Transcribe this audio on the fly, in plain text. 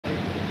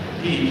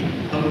कि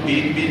हम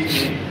बीच बीच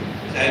में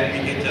चाय पी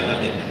के चला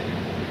लेते हैं।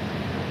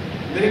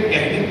 मेरे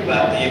कहने की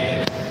बात यह है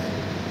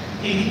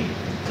कि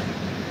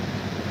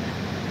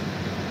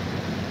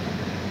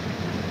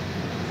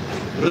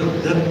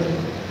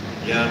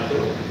वृद्धत्व या तो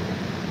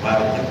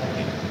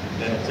वार्धक्य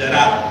या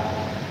जरा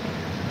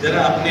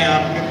जरा अपने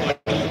आप में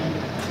बड़ी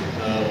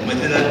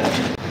मजेदार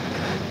चीज।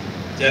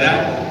 जरा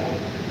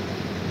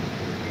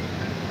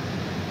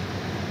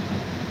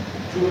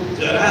जो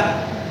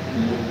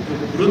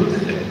वृद्ध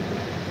है,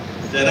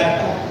 जरा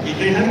का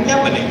विशेषण क्या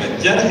बनेगा?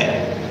 जड़ है,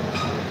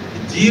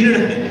 जीर्ण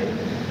है,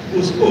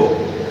 उसको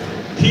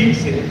ठीक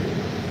से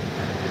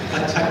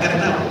अच्छा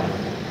करना होगा।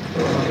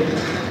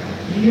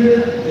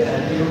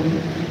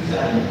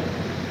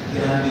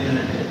 ध्यान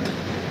देना है।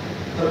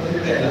 सबसे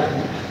पहला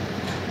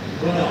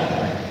गुण आता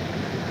है।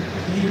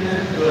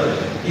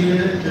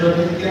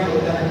 क्या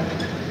होता है,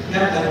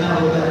 क्या करना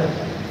होता है?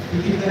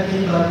 किसी का की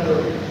बात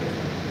करो,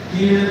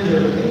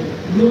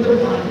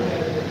 द्रुतपान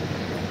करते,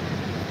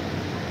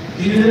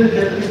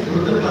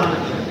 द्रुतपान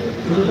करते।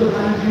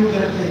 द्रुतपान क्यों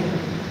करते हैं?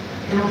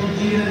 क्योंकि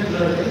जीर्ण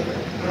जल से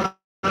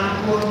प्राण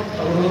को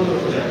अवरोध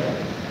हो जाता है,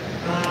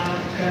 प्राण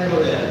क्षय हो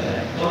जाता है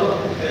और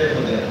क्षय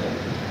हो जाता है।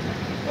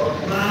 और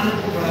प्राण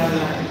को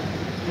बढ़ाना है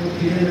तो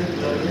जीर्ण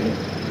जल में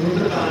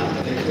द्रुतपान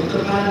करते।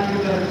 द्रुतपान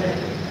क्यों करते हैं?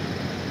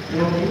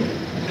 क्योंकि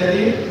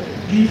शरीर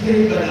घी से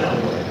ही बना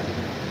हुआ है।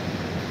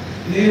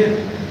 स्नेह,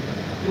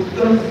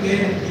 उत्तम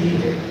स्नेह घी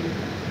है।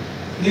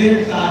 स्नेह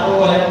सारो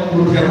अयं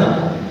पुरुषः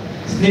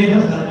स्नेह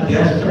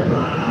सद्यश्च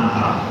प्राणाः।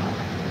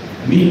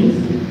 मीन्स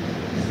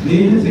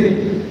स्नेह से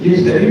ये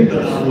शरीर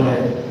बना हुआ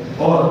है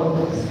और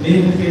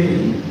स्नेह से ही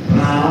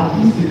प्राणों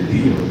की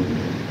सिद्धि होती है।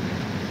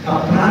 अब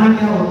प्राण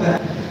क्या होता है?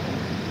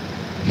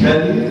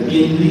 शरीर,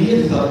 इंद्रिय,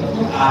 सत्व,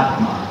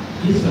 आत्मा,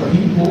 ये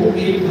सभी को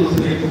एक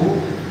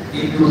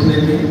दूसरे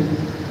में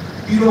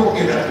पिरो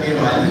के रखने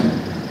वाली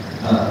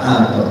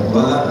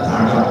वाला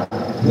धागा,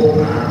 वो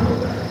प्राण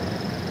होता है।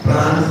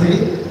 प्राण से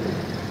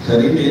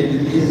शरीर,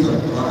 इंद्रिय,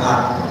 सत्व,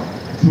 आत्मा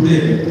जुड़े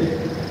रहते हैं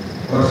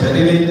और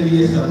शरीर,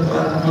 इंद्रिय, सत्व,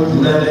 आत्मा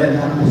जुड़ा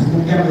रहना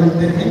उसको क्या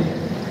बोलते हैं?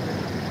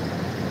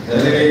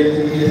 शरीर,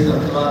 इंद्रिय,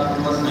 सत्व,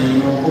 आत्मा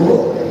संयोग को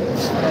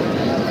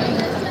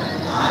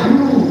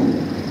आयु।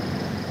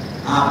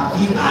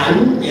 आपकी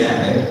आयु क्या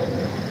है?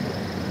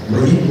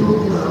 वही तो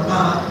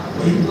बुढ़ापा,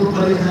 वही तो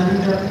परेशानी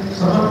का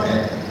सबब है।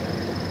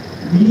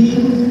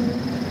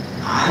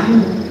 आयु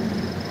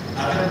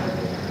अगर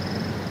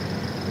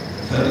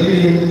शरीर,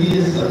 इंद्रिय,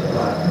 सत्व,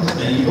 आत्मा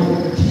संयोग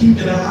ठीक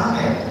रहा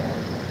है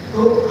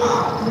तो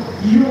आप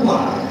युवा।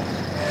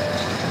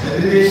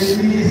 शरीर,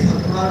 इंद्रिय,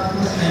 सत्व,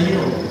 आत्मा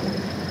संयोग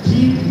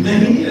ठीक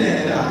नहीं रह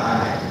रहा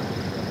है,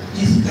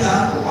 इसका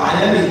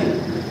वायरिंग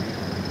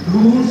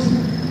लूज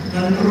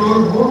कंट्रोल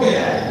हो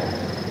गया है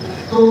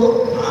तो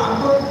आप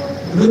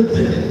वृद्ध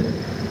है।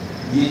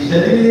 ये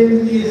शरीर,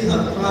 इंद्रिय,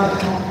 सत्व,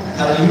 आत्मा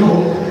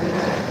संयोग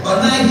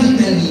बना ही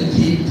नहीं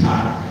ठीक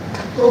ठाक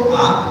तो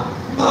आप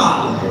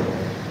बाल है।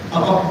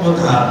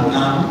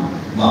 अपक्वधातुना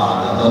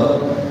बालः।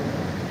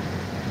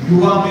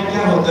 युवा में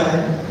क्या होता है?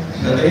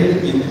 शरीर,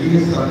 इंद्रिय,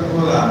 सत्व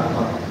और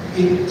आत्मा,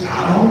 इन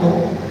चारों को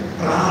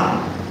प्राण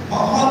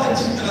बहुत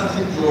अच्छी तरह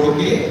से जोड़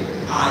के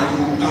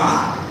आयु का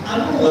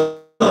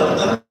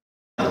अनुवर्तन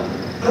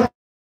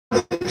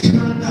प्रतिक्षण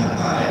करता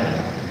रहता है।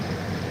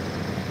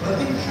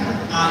 प्रतिक्षण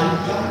आयु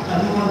का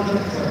अनुवर्तन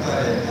करता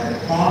रहता है।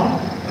 कौन?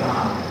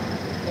 प्राण।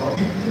 और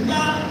कितना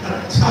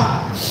अच्छा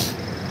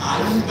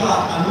आयु का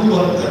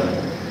अनुवर्तन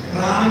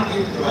प्राण के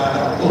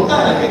द्वारा होता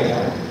रहेगा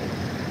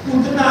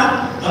उतना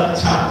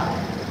अच्छा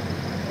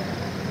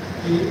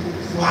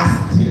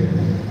स्वास्थ्य।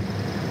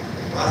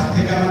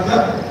 स्वास्थ्य का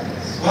मतलब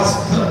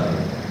स्वस्थ।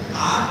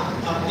 आप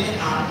अपने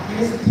आप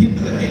में स्थित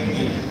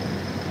रहेंगे।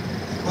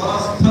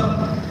 स्वस्थ,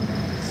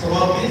 स्व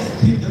में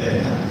स्थित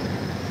रहना,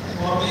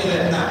 स्व में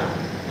रहना,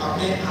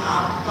 अपने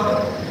आप पर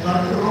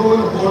कंट्रोल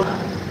होना।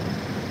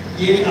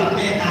 ये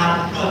अपने आप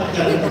पर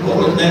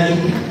कंट्रोल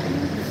नहीं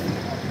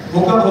वो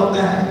कब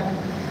होता है?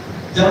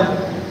 जब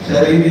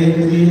शरीर,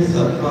 इंद्रिय,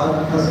 सत्व,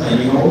 आत्मा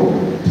संयोग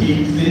ठीक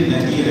से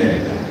नहीं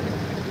रहेगा।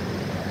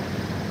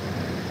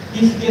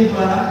 इसके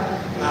द्वारा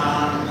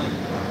प्राण के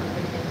द्वारा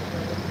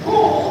तो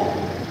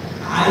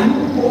आयु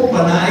को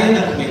बनाए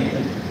रखने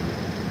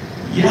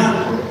या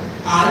तो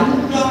आयु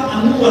का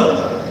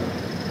अनुवर्तन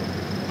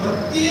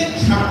प्रत्येक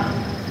क्षण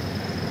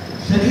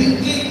शरीर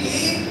के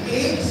एक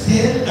एक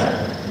सेल तक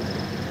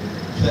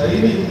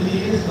शरीर,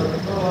 इंद्रिय,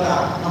 सत्व और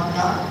आत्मा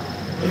का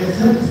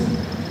प्रेजेंस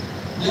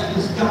या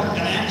उसका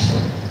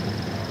कनेक्शन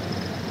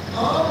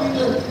और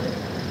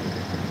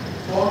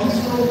 24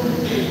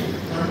 घंटे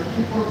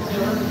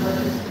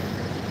 24/7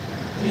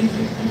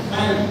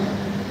 365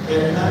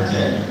 रहना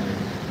चाहिए।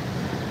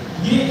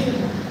 ये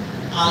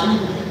आयु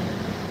है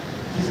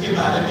जिसके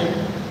बारे में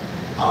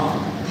हम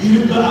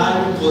दीर्घ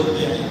आयु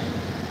बोलते हैं,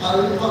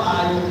 अल्प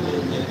आयु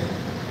बोलते हैं,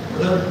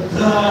 वृद्ध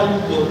आयु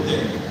बोलते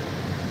हैं,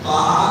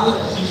 बाल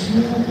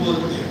शिशु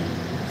बोलते हैं,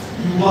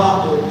 युवा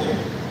बोलते हैं।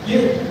 ये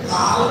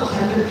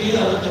कालखंड के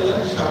अलग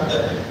अलग शब्द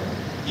है।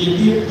 ये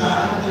भी एक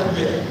कारण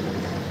है।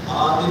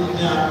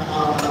 आदित्य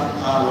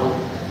कालो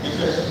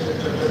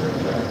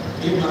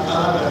ये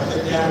मसाला घर से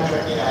तैयार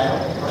करके आया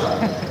हूँ, थोड़ा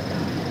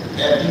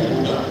हैवी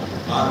होगा,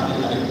 बाद में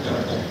लाइट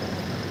करता है,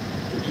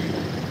 क्योंकि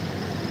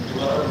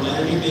दोबारा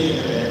बुलाने भी नहीं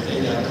लगे, ऐसे ही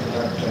जाकर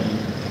कभी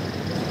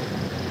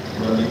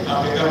थोड़ा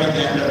दिखावे का भी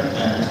ध्यान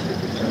रखता है।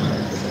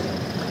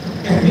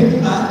 कहने की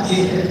बात ये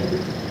है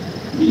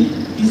कि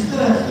इस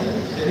तरह से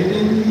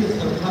शरीरेंद्रिय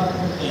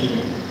संस्थात्मक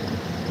संयोग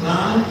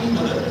प्राण की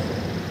मदद से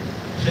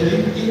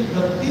शरीर के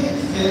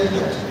प्रत्येक सेल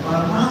तक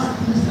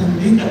मरणास्त्र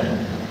संधि तक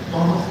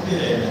पहुंचते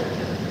रह जाते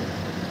हैं।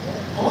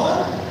 और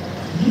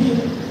ये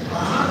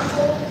प्राण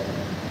को,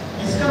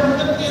 इसका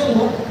मतलब क्या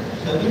हुआ,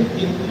 शरीर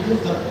इंद्रियों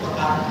तत्व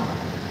आत्मा,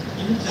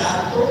 इन चार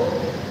तो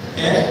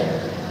है,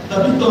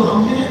 तभी तो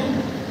हमने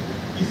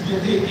इसमें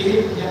से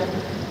एक या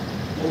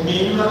वो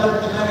मेन वाला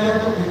चला गया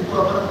तो फिर तो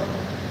अपन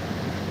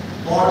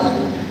बॉडी,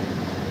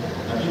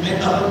 अभी मैं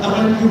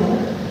तपन क्यों हूँ,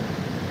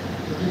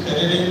 क्योंकि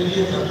शरीर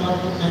इंद्रिय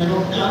संस्थात्मक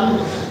संयोग चालू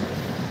है,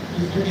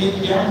 इसमें कहीं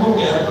क्या हो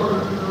गया तो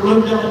रुक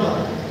जाऊंगा,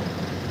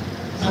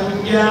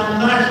 संज्ञा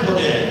नाश हो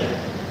जाएगा,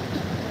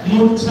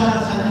 मूर्छा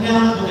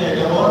संन्यास हो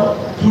जाएगा, और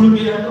जुड़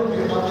गया तो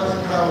फिर वापस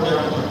खड़ा हो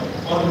जाऊंगा,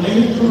 और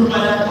नहीं जुड़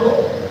पाया तो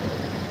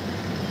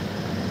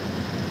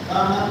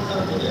कामांतर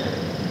हो जाएगा,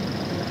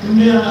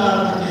 पुण्यकार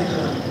के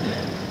तरह हो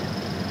जाएगा,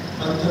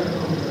 पंचक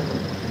हो जाएगा।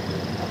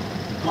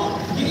 तो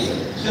ये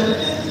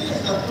शरीर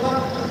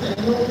सत्वात्मक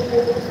संयोग को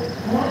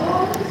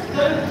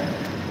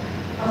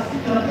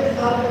 80-90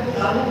 साल तक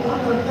चालू कौन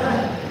करता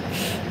है?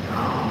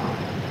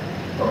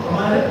 तो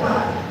हमारे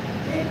पास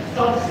एक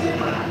सबसे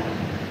बड़ा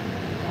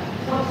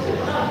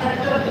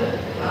फैक्टर है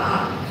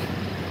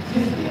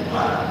जिसके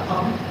द्वारा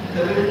हम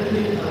शरीर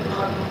के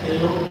सत्वात्मक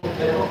संयोग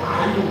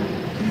आयु,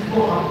 जिसको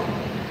हम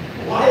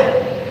वायु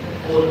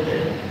बोलते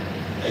हैं,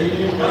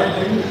 वायु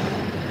नहीं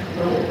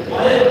तो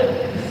वायु,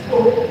 इसको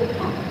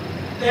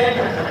तय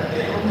कर सकते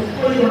हैं,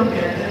 उसको ही हम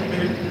कहते हैं कि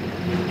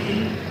इनकी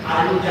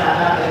आयु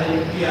ज्यादा है,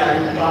 इनकी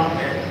आयु कम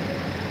है।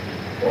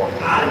 तो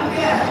आयु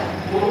क्या है?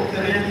 वो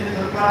शरीर की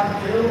सत्वात्मक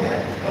संयोग है,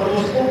 और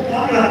उसको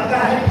कौन रखता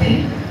है कि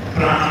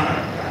प्राण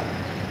रखता है,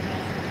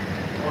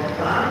 और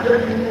प्राण जब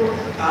इनको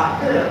साथ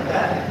में रखता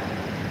है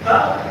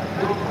तब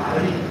वो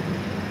भारी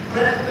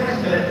फ्रेश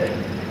रहते हैं,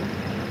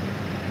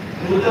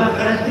 रोजा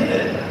फ्रेश नहीं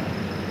रहता,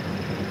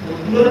 वो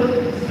तुरंत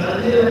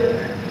सर्दी रहता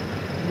है,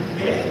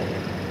 उसमें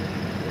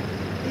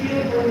कीड़े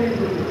पड़ने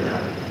शुरू हो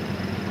जाते हैं।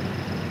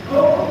 तो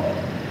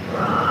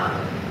प्राण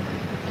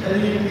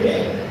शरीर में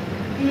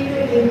कीड़े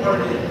नहीं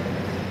पड़ते,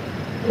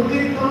 उनकी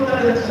कम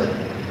कनेक्शन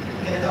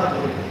ऐसा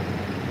बोलते।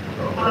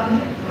 तो अभी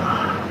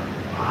प्राण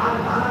बार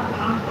बार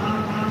प्राण प्राण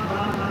प्राण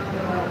प्राण प्राण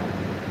कर रहा है,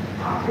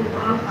 आपके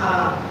प्राण आ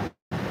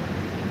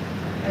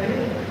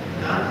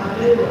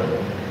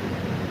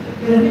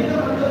कहने का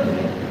मतलब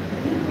है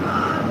कि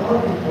प्राण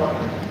बहुत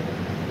इम्पोर्टेंट है।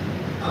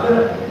 अगर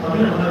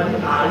हमें हमारी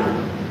आयु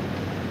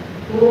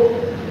को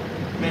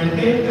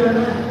मेंटेन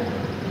करना है,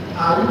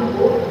 आयु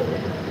को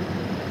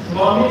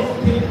स्वामी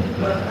स्थित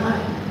रखना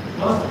है,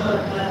 स्वस्थ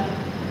रखना है,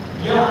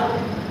 या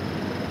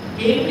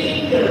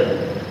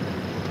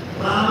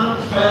प्राण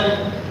क्षय,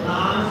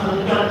 प्राण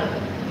संकट,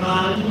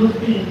 प्राण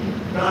मुक्ति,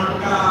 प्राण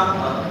का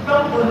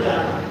कम पड़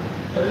जाना,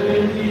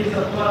 शरीर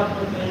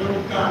सत्वात्मक संयोग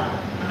का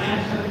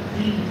कनेक्शन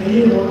ठीक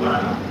नहीं हो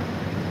पाना,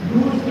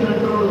 लूज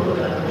कंट्रोल हो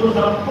जाना, तो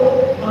सबको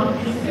हम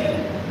किससे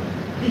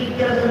ठीक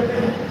कर सकते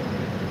हैं?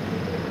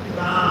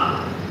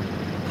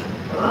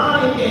 प्राण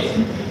एक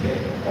ऐसी चीज है,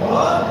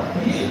 और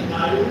ये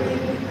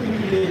आयुर्वेदिक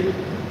प्रिविलेज,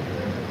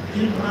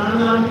 ये प्राण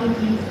नाम की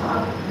चीज था,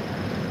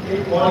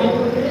 एक बॉडी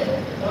को थे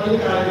और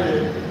एक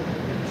आयुर्वेद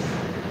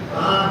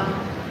प्राण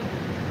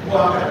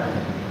हुआ करते।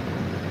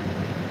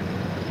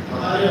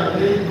 हमारे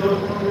अंग्रेज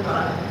दोस्तों के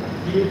पास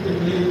ये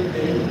प्रिविलेज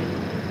नहीं,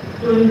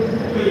 तो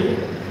इनसे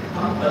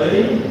हम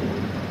भले ही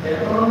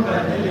एकाउंट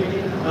करते,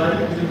 लेकिन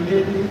हमारी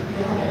प्रिविलेज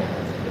क्या है,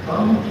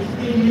 हम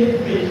इसके लिए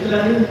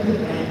स्पेशलाइज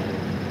हैं।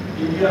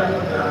 इंडिया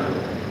सरकार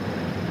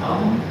हम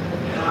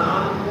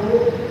प्राण को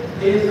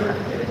दे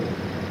सकते हैं,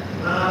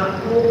 प्राण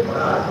को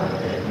बढ़ा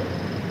सकते हैं,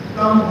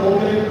 कम हो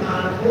गए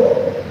प्राण को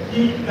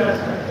ठीक कर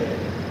सकते हैं,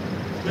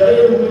 गए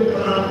हुए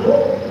प्राण को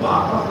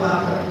वापस ला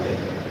सकते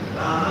हैं,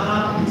 प्राण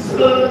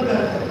विसर्जन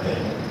कर सकते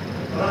हैं,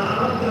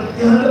 प्राण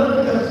प्रत्यारोपण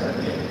कर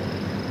सकते हैं।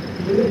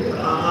 ये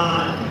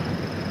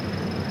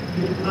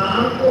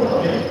प्राण को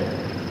हमें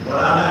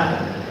बढ़ाना है,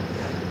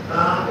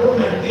 प्राण को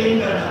मेंटेन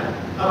करना है।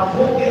 अब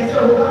वो कैसे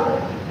होगा?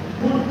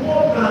 खुद को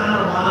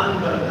प्राणवान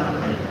करना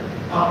पड़ेगा,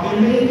 अपने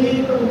में नहीं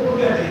तो उसको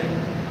क्या देंगे?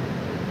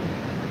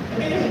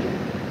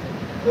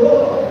 तो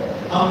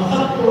हम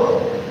सबको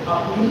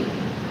अपनी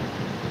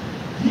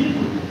जीव,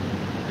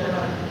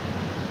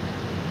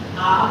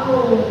 आप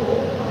लोगों को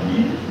अभी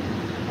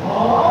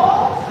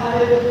बहुत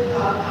सारे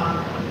काम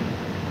करने,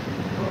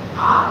 तो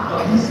आप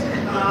अभी से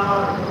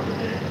प्राणवान होते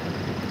हैं,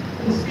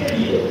 उसके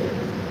लिए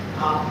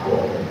आपको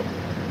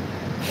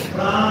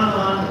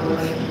प्राणवान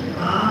होने की,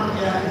 प्राण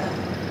क्या है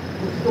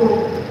उसको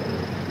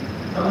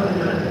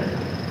समझना है।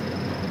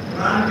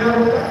 प्राण क्या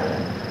होगा?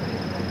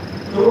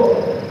 तो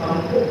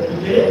हमको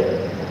मुझे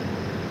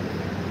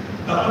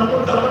तपन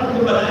को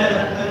बनाए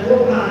रखता है, वो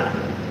प्राण।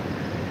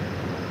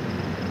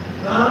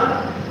 प्राण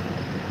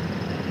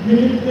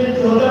मिनट में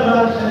 14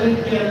 बार शरीर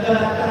के अंदर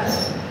आता है,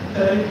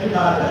 शरीर के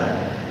बाहर आता है।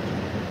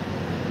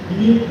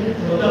 मिनट में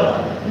 14 बार,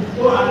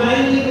 उसको आना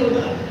ही नहीं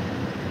होता।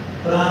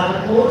 प्राण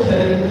को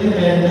शरीर में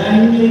रहना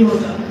ही नहीं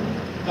होता,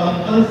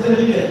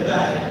 कंपल्सरी रहता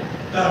है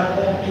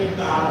कर्मों के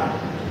कारण।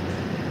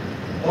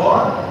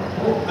 और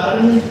वो हर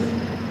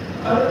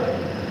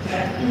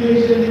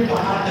एक्टिवेशन में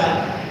बाहर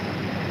जाता है।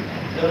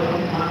 जब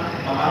हम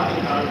बाहर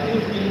निकालते हैं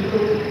तो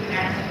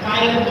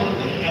एक्सपायर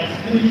बोलते हैं,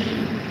 एक्सक्रीशन।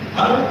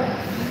 और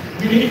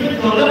मिनट में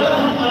 14 बार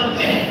हम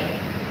करते हैं,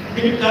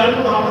 फिर कर्म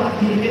वापस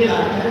धीरे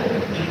लाकर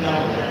जिंदा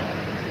हो जाए।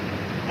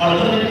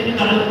 ऑल्टरनेटिव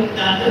कर्म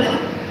जानते हैं,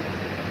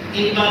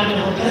 एक बार में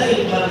होता है,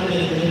 एक बार में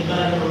नहीं, एक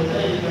बार में होता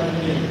है, एक बार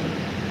में नहीं।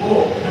 वो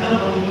खड़ा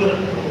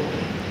बंदूक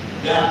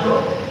या तो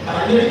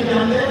पहले ही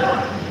जानते हैं ना,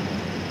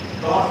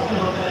 डॉट में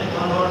होता है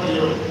 1 और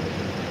 0,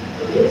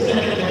 तो 1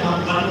 सेकंड में हम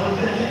काम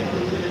होते हैं,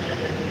 दूसरे सेकंड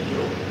में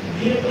 0।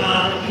 ये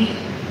प्राण की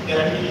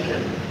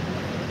कैपिटेशन,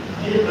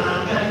 ये प्राण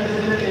का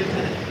रिप्रेजेंटेशन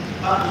है।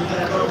 आप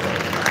विचार करो,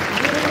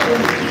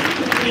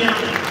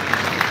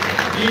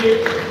 ये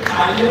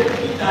आयत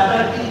की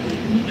दादाजी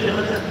इतनी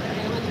जबरदस्त है।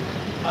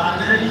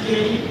 पार्टनर से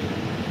ही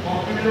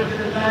कंप्यूटर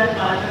चलता है,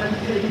 पार्टनर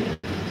से ही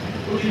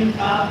कुछ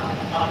इंसान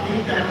अपनी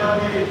कैमरा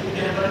में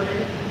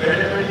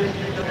बैठे करके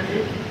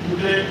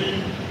दूसरे की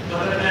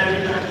मदद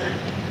करते हैं।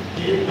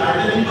 ये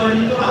गार्डनिंग पर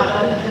ही तो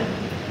आधारित है।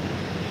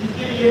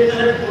 इसके लिए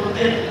तरह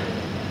बोलते हैं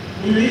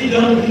मिली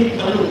गम ही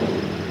करो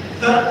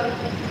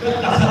सत्य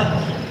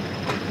असत्य।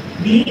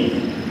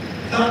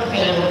 सत्य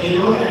है वो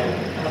जीरो है,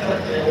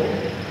 असत्य है वो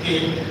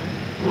एक।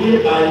 तो ये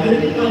बाइबल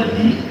पर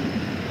भी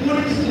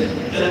पूरी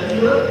सृष्टि चलती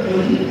है,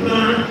 वही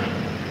प्राण,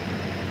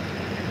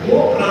 वो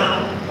प्राण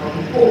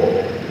हमको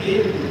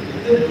एक दूसरे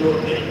से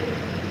जोड़ते हैं।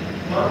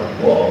 और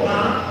वो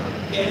प्राण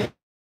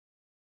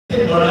कैसे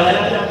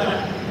बढ़ाया जाता है,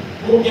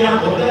 वो क्या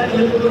होता है,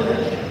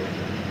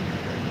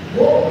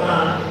 वो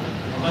प्राण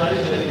हमारे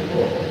शरीर को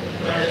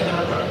प्रेशर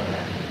पड़ता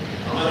है।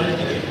 हमारे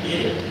शरीर के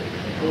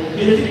जो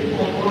बेसिक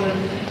कंपोनेंट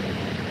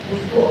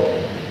उसको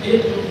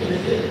एक दूसरे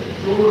से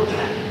जोड़ता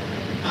है,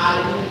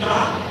 आयु का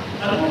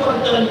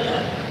अनुवर्तन करता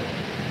है।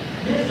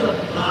 ये सब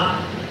प्राण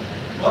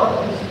और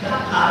उसका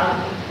कारण,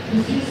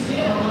 उसी से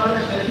हमारा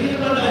शरीर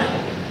बना है।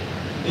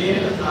 देह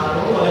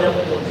सारो अयम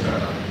पोषण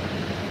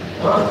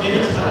और देह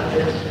साध्य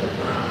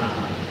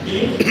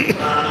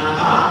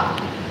प्राणा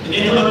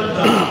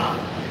देहवत्ता,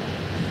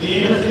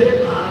 देह से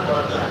प्राण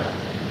बढ़ता है।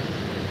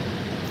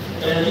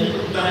 पहली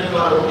पुत्रानी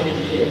वालों के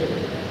लिए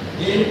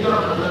देह का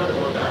मतलब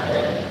होता है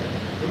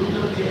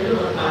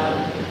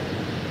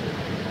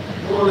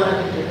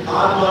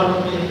आज वालों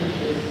के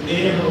लिए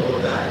देह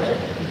होता है।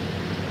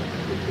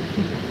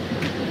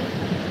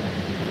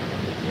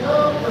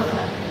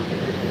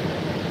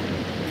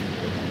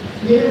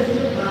 मेरे से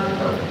प्राण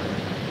पर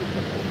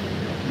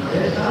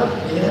मेरे साथ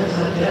मेरा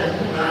साध्या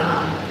प्राणा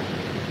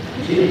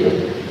ये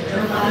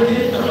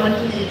तपन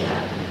की क्या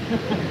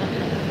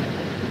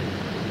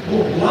वो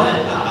हुआ है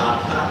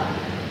था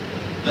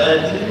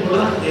वैसे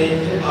बोला देह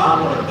से बाहर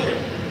बढ़ते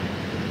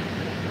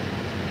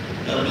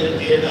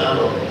के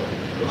डालो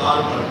तो बाहर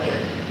बढ़ते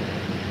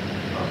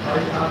और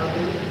भाई साहब को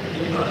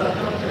ये पता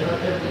कब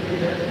चलते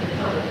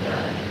कितना बच्चा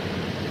है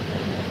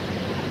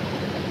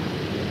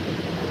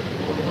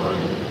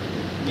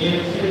ये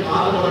से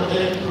बाहर बढ़ते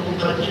तो वो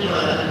बच्चे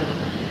बढ़ा है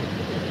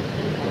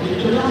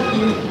इतना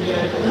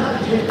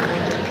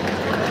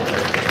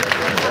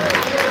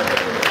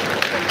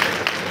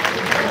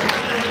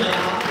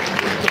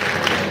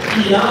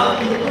या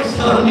तो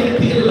सामने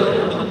फिर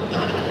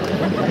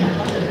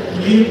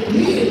ये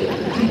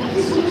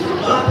कितनी सुंदर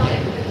बात है।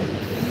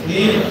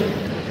 देह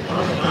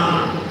और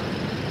प्राण,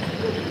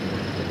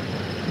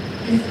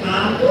 इस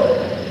प्राण को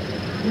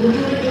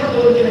उर्दू में क्या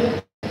बोलते हैं?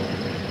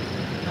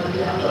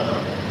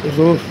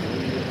 रूह।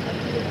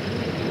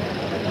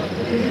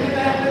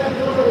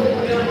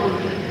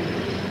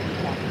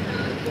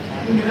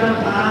 मेरा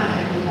प्राण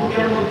है, उसको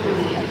क्या बोलते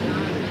हैं?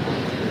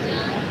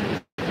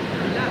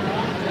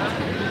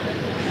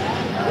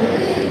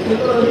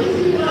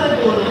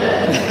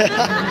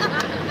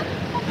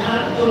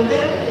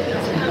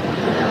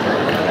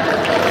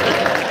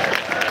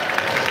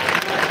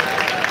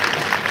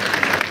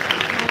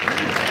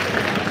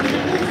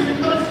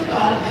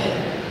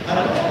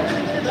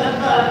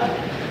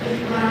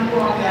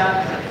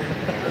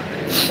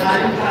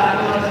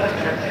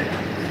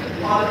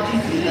 और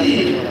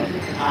इसीलिए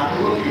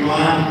आपको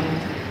विमान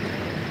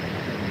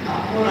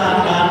आपको राम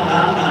राम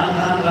राम राम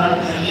राम राम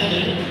करिए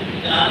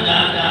राम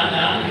राम राम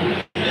राम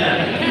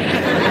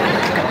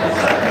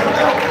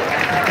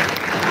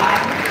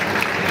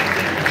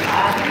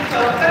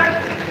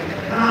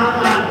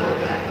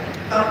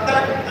तब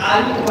तक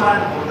आयुवान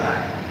होता है,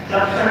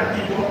 जब तक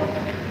कि वो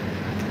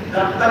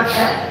जब तक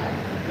है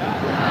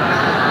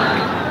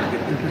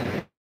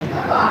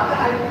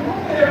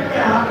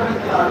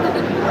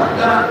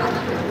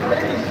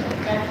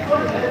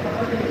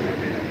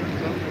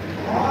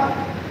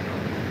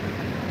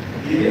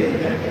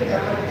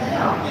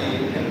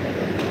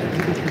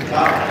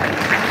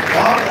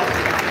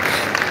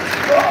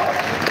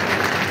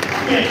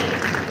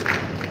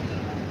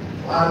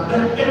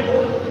वार्धक्य को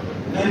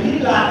नहीं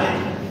लाने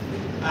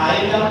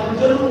आएगा तो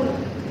जरूर,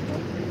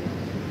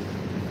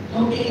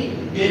 क्योंकि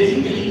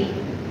बेसिकली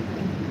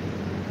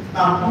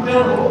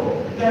कंप्यूटर हो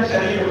या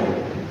शरीर हो,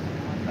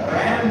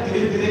 रैम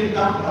धीरे धीरे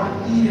कम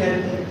बढ़ती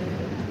रहती है,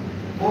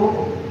 वो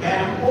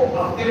रैम को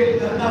अपडेट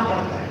करना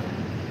पड़ता है।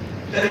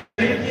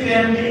 शरीर की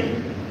रैम भी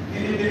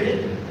धीरे धीरे,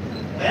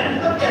 रैम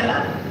तो क्या ना,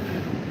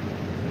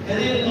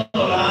 शरीर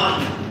तो राम,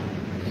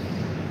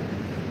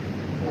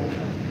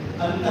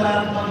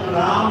 अंतरात्मा जो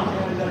राम के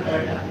अंदर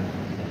बैठा,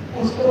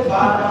 उसको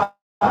बार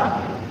बार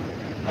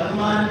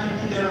हनुमान जी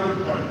की जरूरत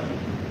पड़ती है,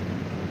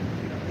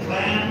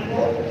 रैम को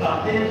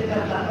अपडेट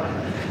करना पड़ता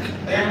है।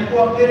 रैम को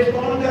अपडेट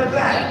कौन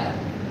करता है?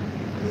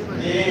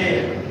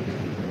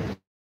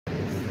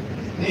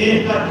 ये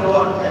का जो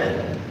अर्थ है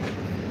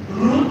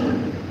रुद्र,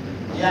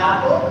 या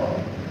तो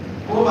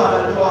वो वाला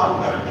जो आप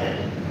करते हैं,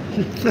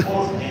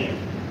 उसमें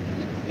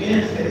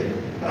से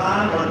प्राण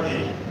बढ़ते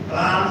हैं,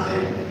 प्राण से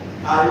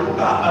आयु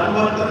का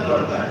अनुवर्तन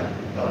बढ़ता है,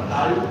 और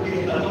आयु के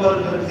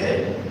अनुवर्तन से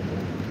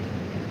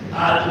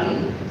आदमी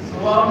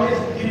स्व में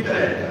स्थित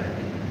रहता है।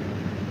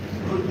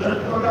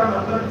 रुद्रत्व का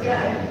मतलब क्या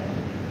है?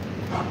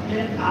 अपने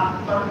आप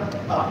पर,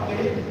 अपने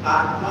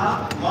आत्मा,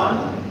 मन,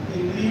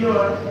 इंद्रिय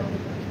और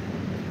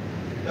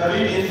सभी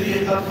इंद्रिय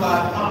तत्व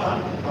आत्मा पर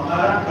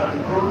हमारा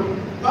कंट्रोल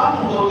कम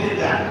होते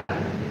जाए,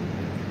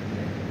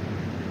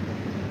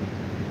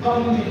 कम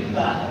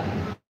मिलता है,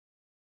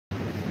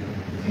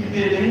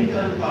 सीधे नहीं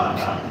चल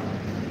पाता,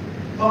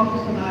 कम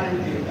सुनाई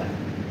देता,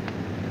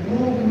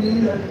 भूख नहीं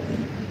लगती,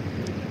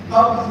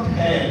 कब्ज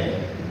है।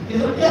 ये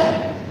सब क्या है?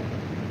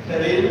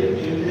 शरीर,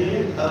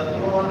 इंद्रिय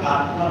तत्व और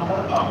आत्मा पर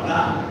अपना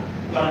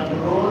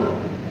कंट्रोल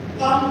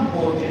कम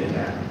होते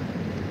जाए,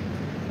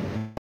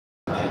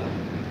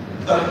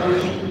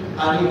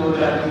 आनी हो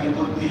जाती है,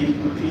 बुद्धि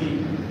बुद्धि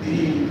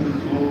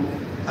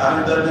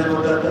दर्द में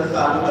होता है,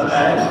 साल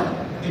बताया ना,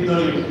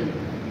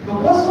 तो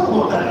वो सब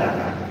होता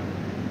जाता है।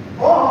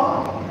 और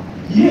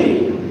ये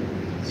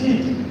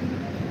चीज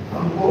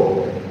हमको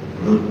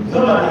रुद्ध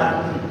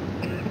बनाती,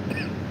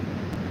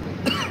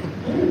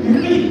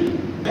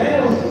 मैं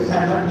उससे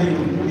सहमत नहीं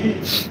हूँ, क्योंकि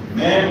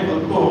मैं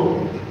खुद को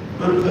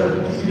रुद्ध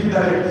किसी भी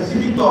तरह, किसी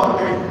भी तौर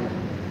पे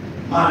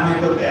मानने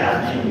को तैयार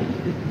नहीं हूँ।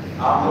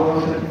 आप लोगों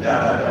से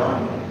ज्यादा जवान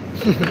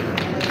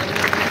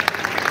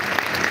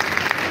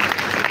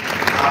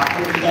आपको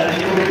पिताजी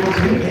को भी कुछ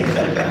नहीं कह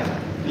सकता,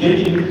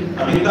 लेकिन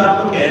अमिताभ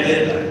को कह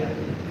देता है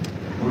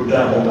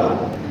बुढ़ा होगा।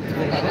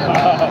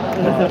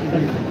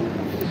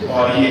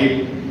 और ये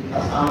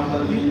असम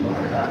संगीत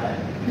भाषा है,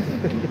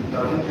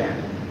 तरुण क्या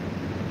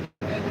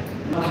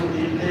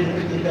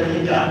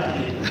जाती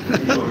है।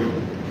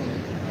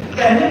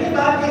 कहने की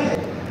बात यह है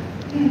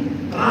कि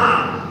प्राण,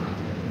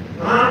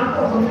 प्राण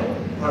को हमें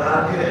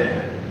बढ़ाते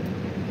रहना।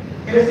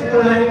 कैसे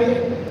बढ़ाएंगे?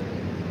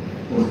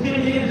 उसके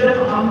लिए जब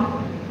हम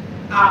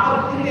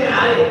आपत्ति में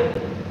आए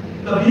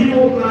तभी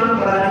वो प्राण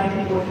बढ़ाने की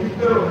कोशिश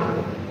करो ना,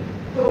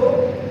 तो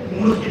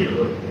मुश्किल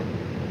हो।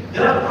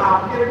 जब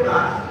आपके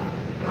पास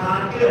प्राण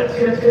के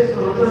अच्छे अच्छे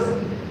स्रोत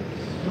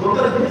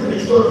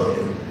रिसोर्सेस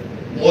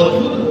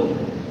मौजूद हो,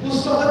 उस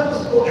वक्त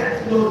उसको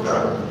एक्सप्लोर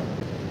करो।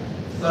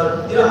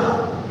 सत्य,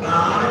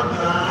 प्राण,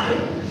 प्राण,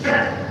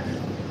 शक्ति,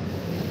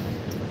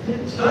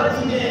 छह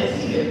चीजें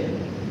ऐसी है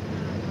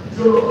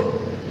जो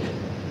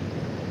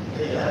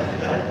क्या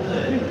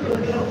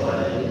हो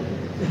रहा है?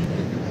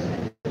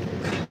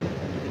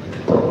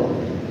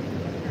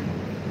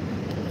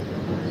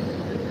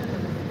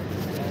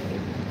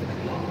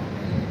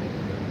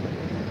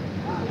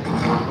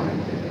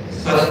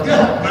 सत्य,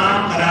 प्राण,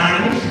 प्राण,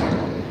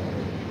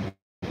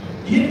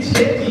 ये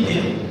छह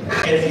चीजें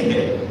ऐसी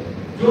है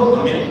जो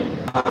हमें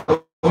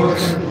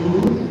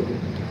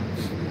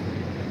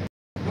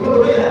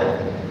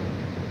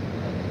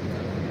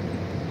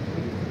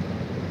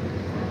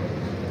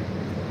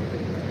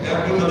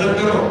मदद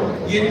करो।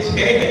 ये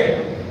छह है,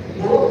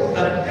 वो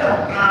सत्य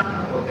प्राण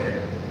होते हैं,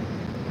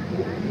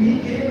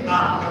 उन्हीं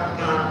आपका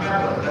प्राण का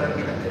वर्धन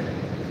करते हैं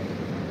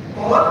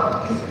और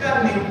इसका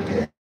नित्य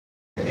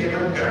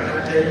सेवन करना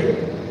चाहिए।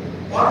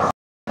 और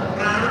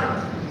प्राण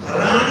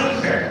हरानी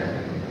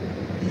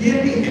शक्ति ये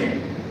भी है।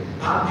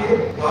 आप ये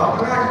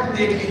वापराश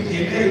देख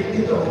लीजिएगा,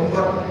 इतनी तो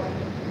होमवर्क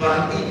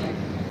बनती है।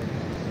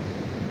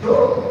 तो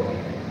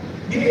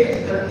ये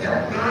सत्य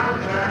प्राण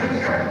हरानी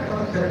शक्ति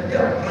और सत्य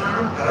प्राण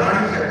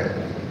हरानी शक्ति,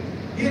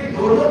 ये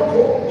दोनों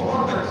को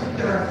बहुत अच्छी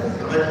तरह से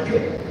समझ के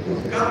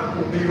उसका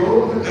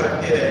उपयोग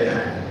करते रहना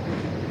है।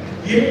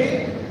 ये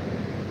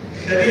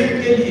शरीर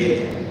के लिए,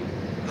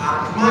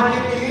 आत्मा के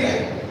लिए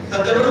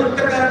सदवृत्त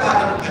का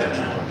पालन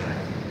करना होता है।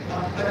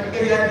 अब तक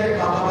के याद ये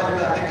बाबा वाली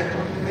बातें कहते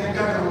हैं, मैं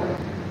क्या करूं,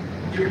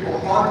 ये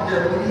बहुत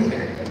जरूरी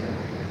है।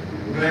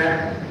 मैं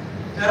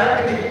चरण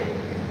के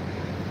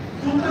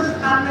सूत्र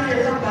स्थान में ये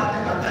सब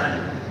बातें बताई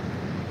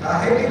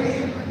काहे के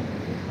लिए?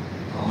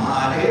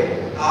 हमारे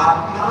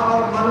आत्मा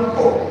और मन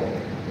को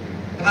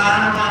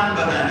प्राणवान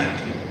बनाने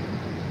के लिए,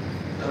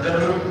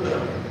 सदवृत्त,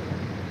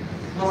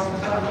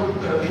 स्वस्थ,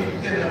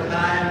 नित्य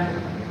रसायन,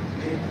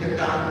 नित्य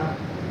काम।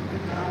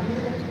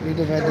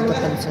 वीडियो वैद्य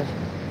तपन सर।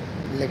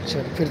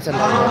 लेक्चर फिर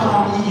चला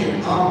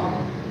गया।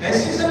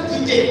 ऐसी सब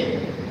चीजें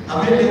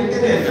हमें देखते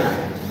रहना है,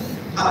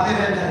 खाते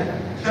रहना है।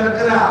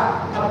 शर्करा,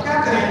 अब क्या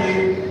करेंगे?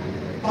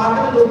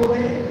 पागल लोगों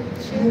ने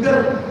शुगर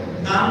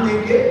नाम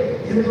लेके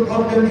ये तो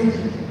बहुत गंदी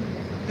चीज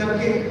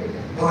करके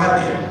भगा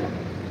दिया,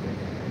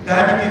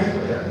 डायबिटीज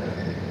हो जाता।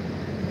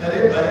 अरे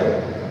भाई,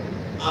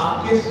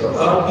 आपके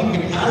स्वभाव की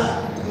मिठास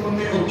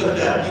उनमें उतर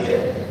जाती है,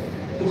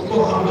 उसको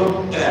हम लोग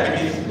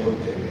डायबिटीज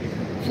बोलते हैं।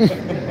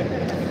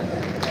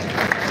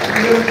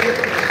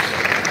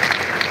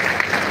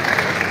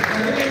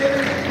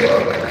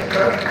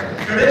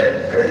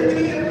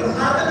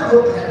 प्रसादन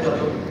होता है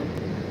मतलब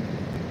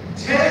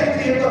 6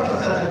 इंद्रियों का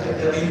प्रसादन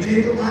करता है। इंद्रिय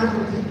तो 5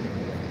 होती है,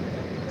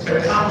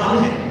 छठा मन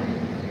है,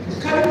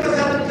 उसका भी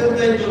प्रसादन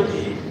करता है। जो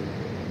कि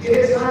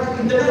एक साथ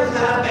इतना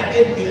सारा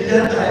पैकेज मिल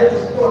जाता है,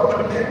 उसको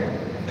अपन ने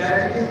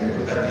डायबिटीज में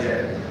ढुका दिया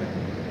है।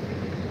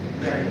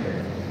 नहीं,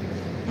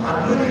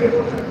 माधुर्य को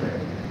करता है।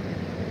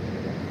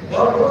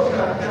 और वो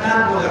शर्करा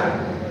बोला,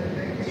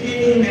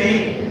 चीनी नहीं,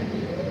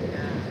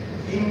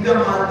 इनका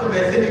मान तो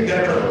वैसे भी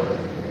गड़बड़ होता है,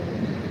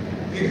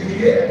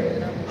 इसलिए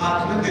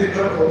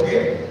आत्मनिर्भर होके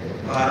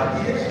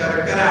भारतीय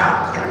शर्करा,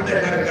 खंड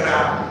शर्करा,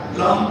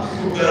 लंप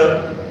शुगर,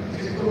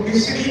 जिसको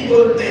मिश्री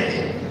बोलते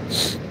हैं,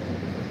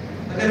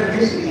 अगर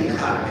मिश्री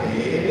खाते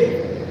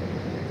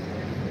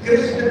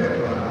कृष्ण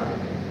भगवान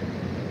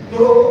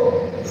तो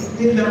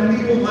इतनी लंबी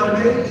उम्र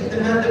में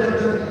इतना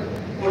जबरदस्त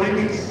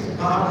पॉलिटिक्स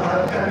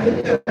महाभारत का नहीं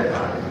कर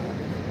पाते।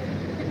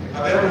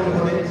 अगर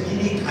उन्होंने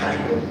चीनी खाई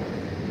हो,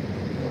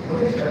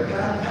 उन्होंने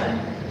शर्करा खाई।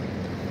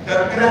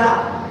 शर्करा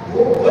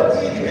वो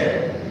चीज है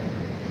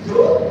जो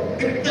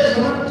पित्त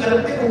शमन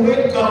करते हुए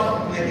कफ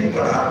नहीं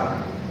बढ़ा।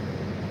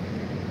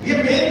 ये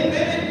मेरे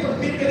कुछ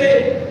भी मेरे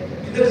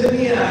इधर से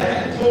नहीं आया है,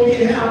 जो भी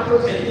है आपको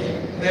चाहिए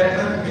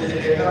रेफरेंस मिल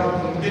जाएगा, और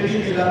मुझे भी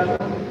मिला तो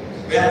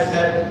व्यास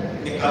साहब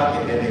निकाल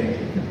के दे देंगे,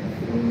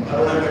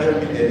 अरुणा मैडम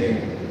भी दे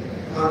देंगे,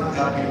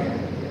 साहब भी,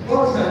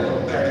 बहुत सारे लोग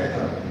बैठे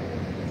साहब,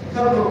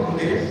 सब लोग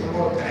मुझे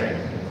सपोर्ट करेंगे।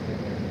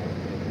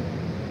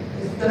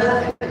 इस तरह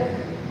से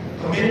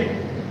हमें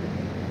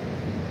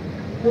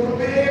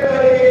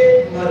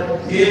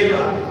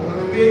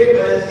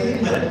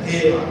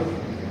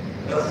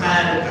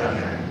रसायन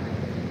करना है।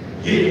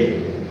 ये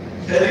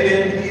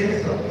शरीरेंद्रिय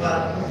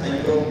संपादन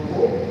संयोग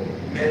को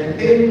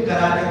मेंटेन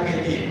कराने के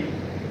लिए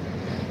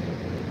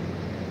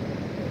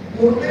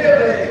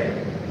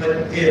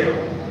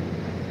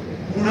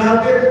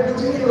बुढ़ापे में कुछ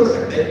नहीं हो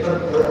सकता, पर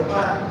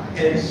बुढ़ापा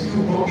शुरू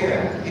हो गया,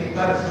 एक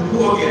बार शुरू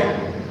हो गया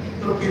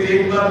तो फिर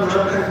एक बार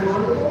बुढ़ापा शुरू हो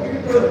तो फिर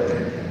बुढ़ापा,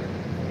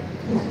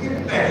 उसके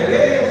पहले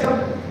सब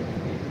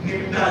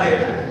निपटा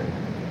लेना।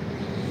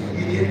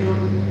 ये जो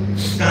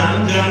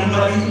जान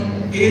वाली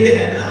एज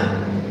है ना,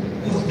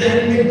 उस टाइम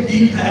में घी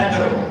खाया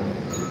करो,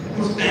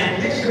 उस टाइम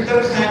में शक्कर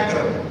खाया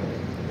करो,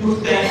 उस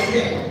टाइम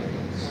में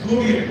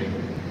सूर्य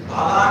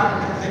बालाक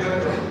का सेवन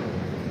करो।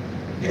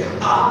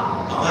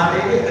 हमारे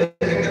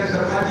हरिशंकर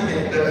शर्मा जी ने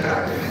रखा,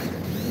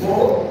 वो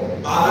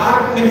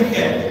बालाक नहीं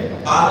कहते,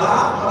 बाला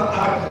और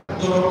आठ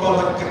दोनों को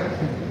अलग कर,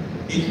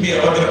 इसमें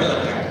अवग्रह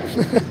लगा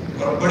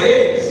और बड़े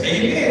सही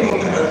में वो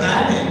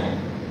रसायन है।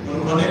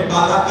 उन्होंने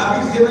बाला का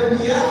भी सेवन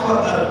किया और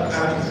अर्क का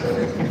भी सेवन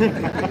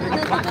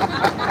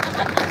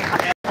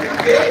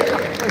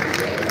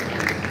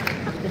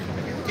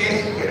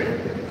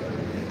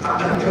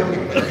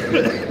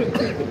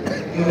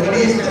उन्होंने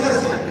इस तरह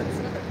से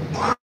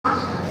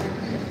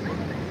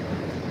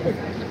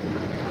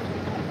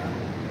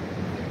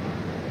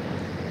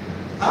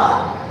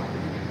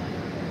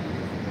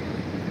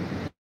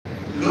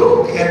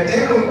लोग कहते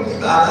हैं उनकी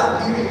दादा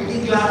थी उनकी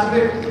क्लास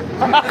में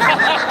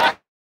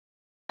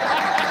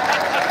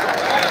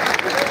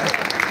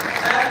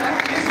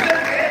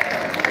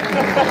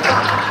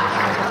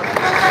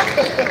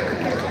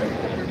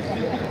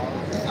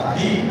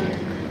अभी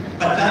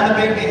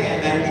 95 के हैं,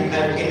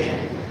 95 के हैं,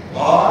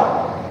 और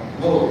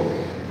वो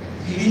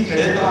सीढ़ी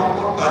चढ़े तो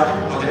आपको काजू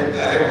बोले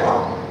अरे वाह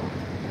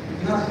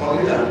इतना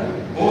सॉलिड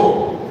वो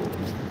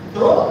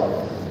तो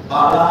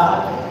बाबा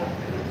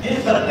ये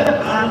सत्य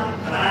प्राण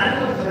प्राण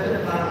और सत्य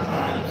प्राण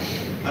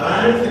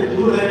प्राण से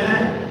दूर रहना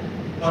है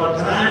और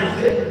प्राण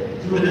से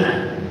जुड़ना है।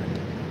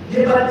 ये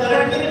बात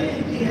तरह की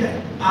नहीं है,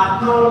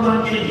 आत्मा और मन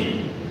के लिए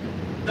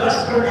 10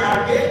 प्रकार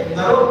के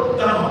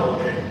नरोत्तम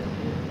होते हैं,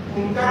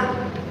 उनका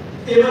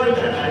सेवन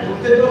करना है,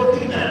 उनसे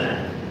दोस्ती करना है,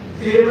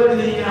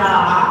 सेवनीया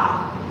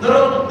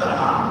नरोत्तम,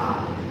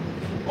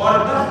 और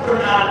 10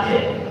 प्रकार के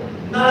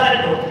नरक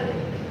होते हैं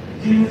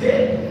जिनसे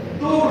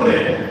दूर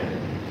रहना है,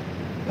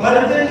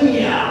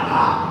 वर्जनीया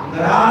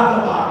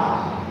नराधमा।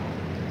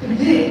 तो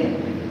ये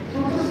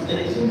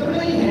सूत्र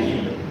नहीं है ये,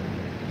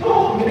 तो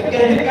मेरे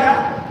कहने का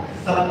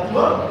सत्व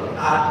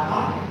आत्मा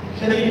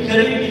शरीर के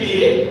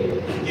लिए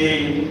ये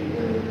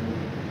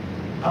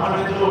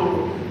हमारे जो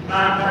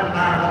प्राण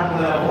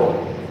बोला वो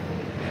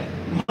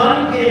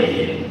मन के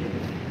लिए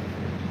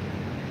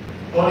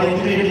और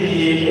इंद्रिय के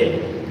लिए ये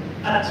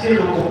अच्छे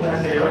लोगों का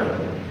सेवन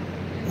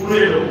बुरे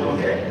लोगों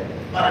से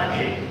फर्क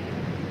है।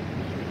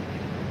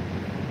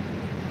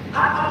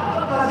 आप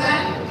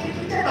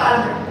कितने बार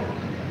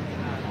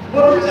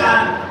वो विचार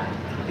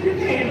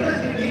इतने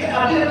इंटरेस्टिंगली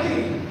अभी अभी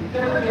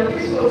जब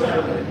सोच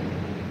रहे थे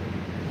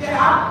कि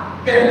आप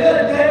पहले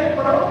अध्याय में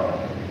पढ़ो,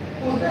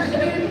 उसमें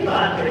शरीर की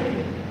बात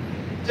करिए,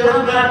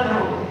 चमत्कार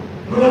पढ़ो,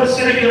 बृहद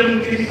शरीरम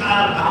के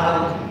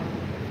साधारण,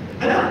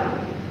 है ना?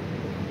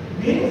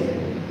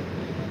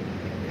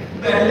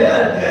 पहले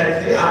अध्याय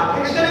से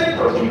आपके शरीर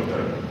को ठीक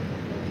करो,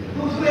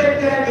 दूसरे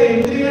अध्याय में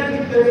इंद्रियां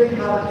ठीक करने की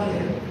बात की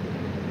है।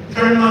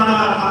 क्षणमाना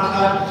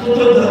आशा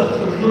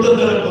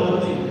शुद्धधर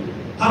भवति,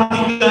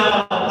 हाथी का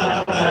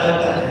कटा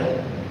जाता है,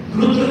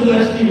 रुद्र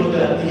दृष्टि हो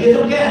जाती है। ये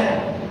तो क्या है?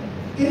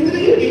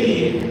 इंद्रिय के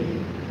लिए।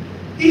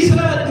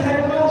 तीसरा अध्याय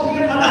में उसके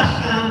मन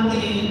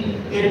शांति,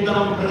 एकदम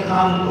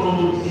प्रशांत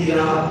प्रवृत्ति,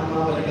 आत्मा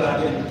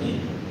परिकार्य की।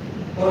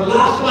 और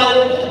लास्ट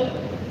वाले में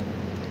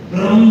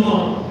ब्रह्म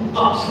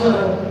अक्षर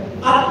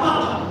आत्मा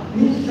का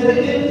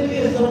शरीर के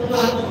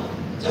सत्ता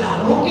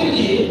चारों के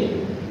लिए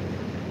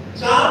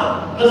चार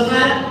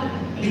रसायन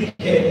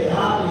लिखे।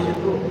 ये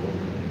तो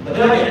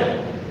बता गया,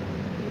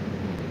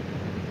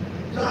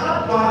 चार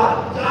बात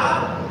चार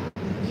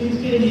चीज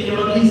के लिए।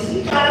 और इसी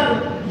कारण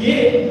ये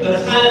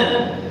रसायन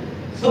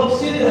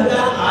सबसे ज्यादा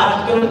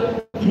आजकल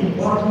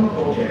इम्पोर्टेंट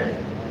हो गया है।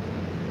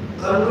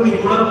 कल तो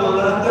निकोड़ा बोल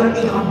रहा था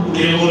कि हम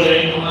बूढ़े हो रहे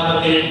हैं, हमारा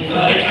पेट का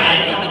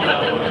बुरा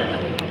हो रहा है।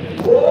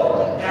 वो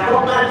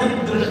एरोपैथिक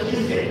दृष्टि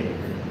से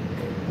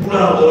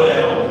बुरा हो रहा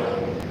है।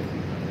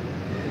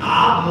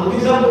 आप मोदी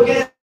साहब को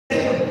कैसे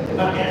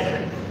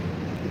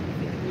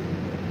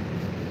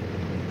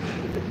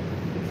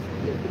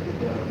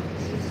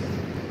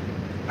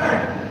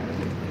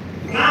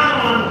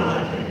प्राणवान होना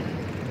चाहिए।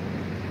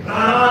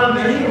 प्राणवान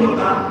नहीं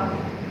होता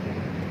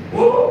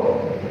वो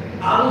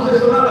आलू से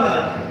सोना बना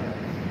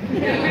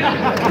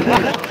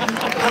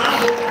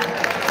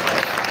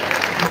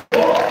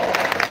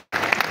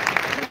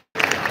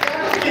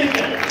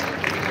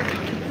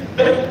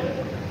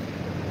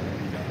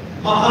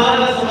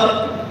महानस्वत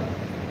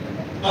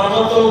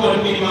पर्वतो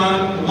वन्यमान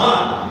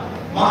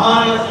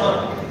महानस्वत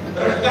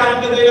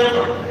दृष्टांत देना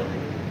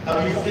पड़ता।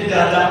 अब इससे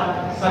ज्यादा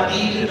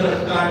सटीक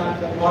दृष्टांत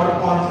और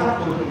कौन सा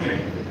पूर्व में?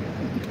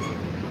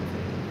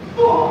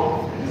 तो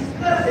इस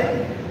तरह से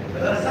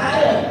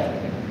रसायन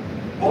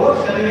और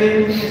शरीर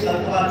के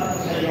सत्ता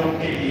संयोग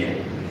के लिए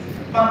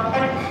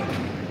परफेक्ट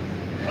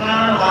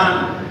प्राणवान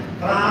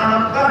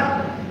प्राणकर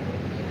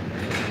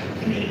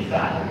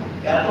चिकित्सा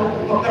या तो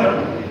उपकरण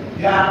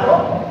या तो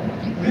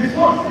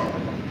रिसोर्स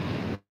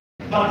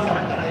बन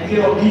सकता है। ये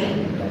अभी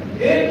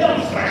एकदम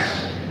फ्रेश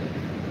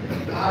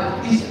आज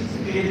इस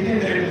स्टेज में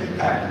मेरे को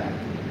सिखाया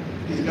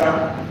इसका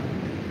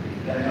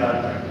धन्यवाद।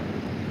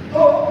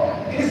 तो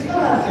इस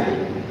तरह से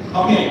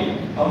हमें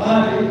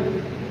हमारे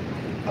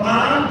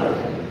प्राण को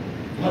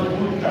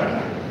मजबूत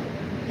करना,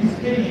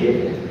 इसके लिए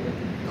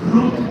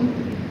ग्रुप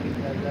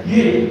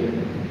ये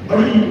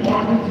बड़ी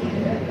इंपॉर्टेंट चीज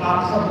है। आप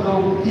सब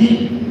लोग की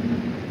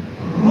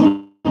ग्रुप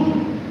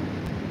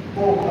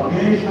को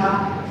हमेशा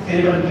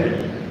सेवन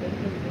करें,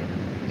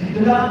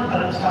 जितना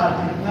अच्छा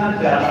जितना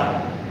ज्यादा।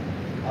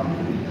 हम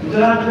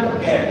गुजरात में तो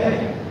कहते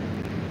हैं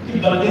कि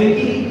बंदे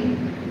की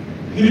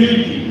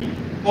गिरिटी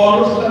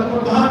पौरुष तक को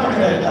कहाँ तक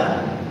रहता है?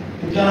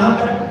 जहां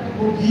तक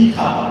वो घी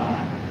खा पाता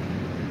है।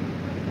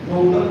 तो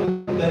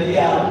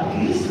दरिया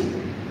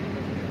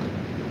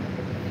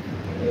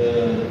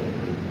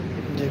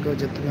देखो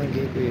जितना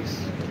घी पीस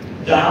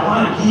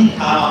जहां घी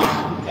खा,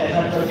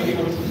 ऐसा करके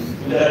कुछ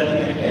गुजराती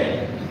में है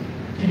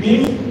कि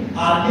मीन्स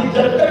आदमी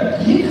जब तक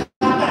घी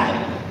खाता है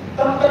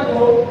तब तक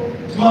वो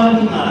जवान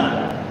ही माना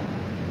जाता है।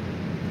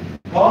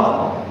 और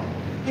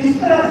इस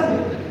तरह से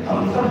हम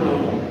सब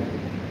लोगों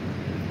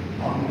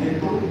हमने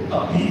तो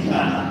अभी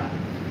जाना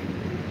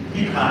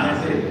घी खाने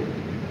से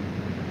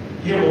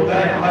ये होता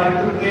है। हमारी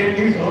तो ट्रेन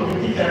मिस हो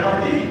चुकी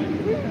चढ़ी,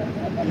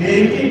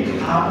 लेकिन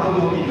आप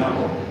लोगों की ना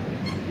हो।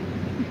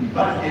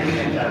 बस ये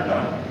मैं चाहता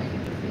हूँ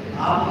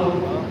आप लोग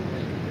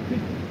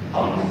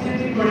हमसे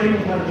भी बड़े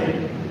उम्र के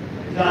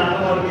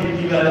जानवर की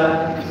जी वाला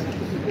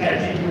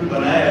एटीट्यूड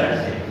बनाए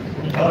रखे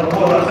और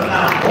वो रखना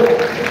हो,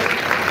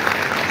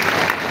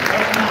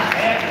 रखना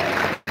है।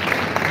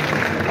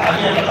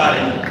 आगे बता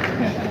रही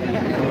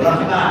तो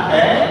रखना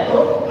है तो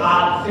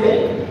आपसे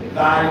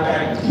गाय का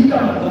घी का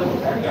मतलब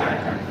होता है गाय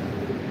का,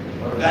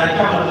 और गाय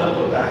का मतलब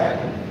होता है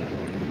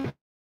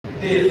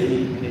देसी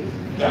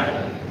गाय।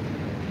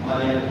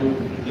 हमारे यहाँ जो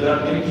गुजरात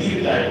में गीर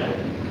गाय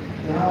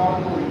यहाँ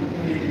कोई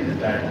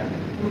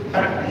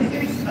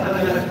 36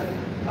 अलग-अलग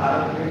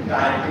भारत में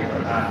गाय के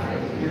प्रकार है।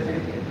 जैसे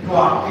जो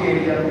आपके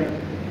एरिया में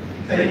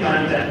सही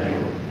मानी जाती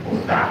हो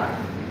उसका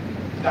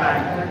गाय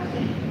का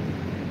घी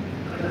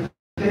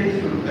से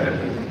शुरू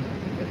करके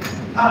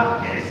अब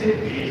कैसे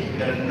पेश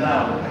गंदा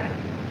होता है।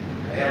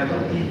 या तो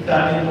पिज्जा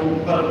में जो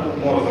ऊपर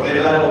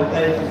मोज़रेला होता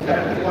है उसका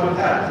कौन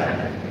सा अच्छा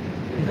है?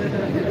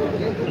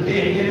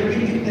 ये भी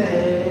कितने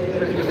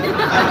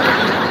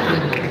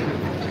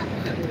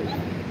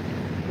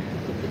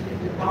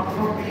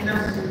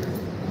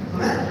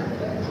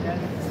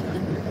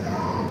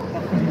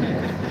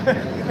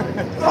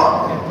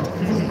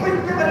उसको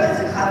इतने बड़े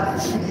से खाते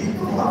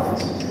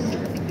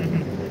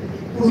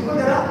उसको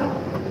जरा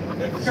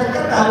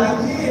शक्कर डाल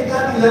लीजिए, एक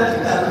आध इलायची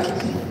डाल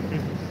लीजिए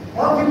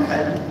और फिर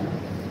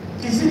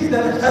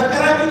तरह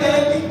शर्करा भी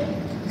जाएगी,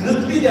 घृत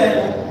भी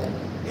जाएगा।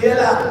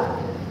 केला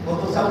वो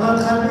तो सलमान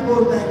खान भी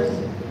बोलता है कि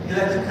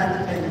इलायची खानी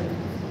चाहिए,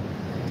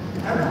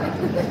 है ना?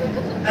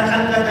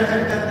 दखन का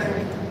दखन करते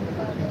हैं,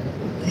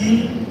 घी,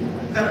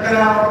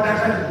 शर्करा और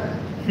दखन,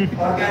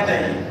 और क्या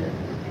चाहिए?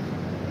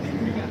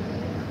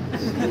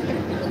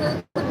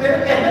 मेरे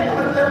कहने का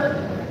मतलब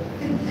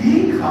कि घी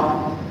खाओ,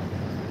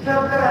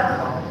 शर्करा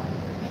खाओ।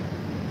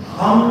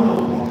 हम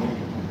लोगों की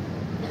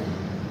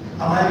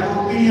हमारी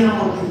ओपिनियन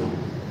होती है,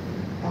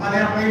 हमारे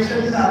यहाँ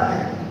पेशेंट्स आते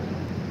हैं,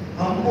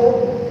 हमको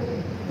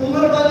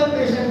उम्र वाले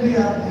पेशेंट भी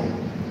आते हैं,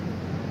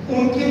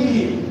 उनके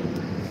लिए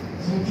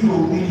जिनकी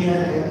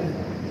ओपिनियन है,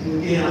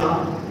 जिनके यहाँ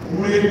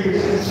बूढ़े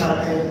पेशेंट्स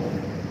आते हैं,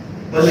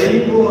 भले ही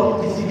वो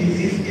अब किसी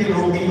डिजीज के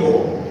रोगी हो,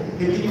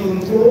 लेकिन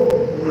उनको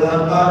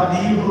बुढ़ापा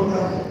भी होता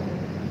है,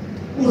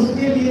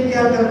 उसके लिए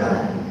क्या करना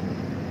है?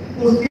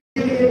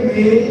 उसके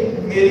लिए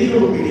मेरी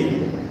ओपिनियन,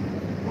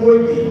 कोई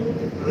भी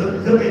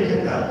वृद्ध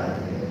पेशेंट आता है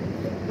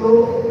तो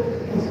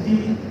उसकी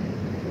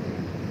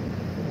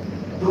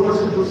दोष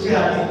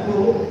दुष्यादि को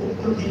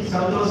तो ठीक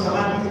समझो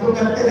समाधि को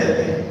करते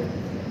रहते हैं,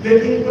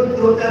 लेकिन कुछ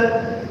दो चार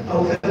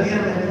औषधियां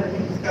मैंने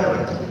फिक्स कर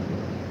रखी,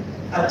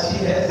 अच्छी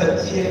है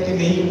सच्ची है कि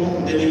नहीं वो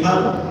मुझे नहीं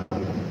मालूम,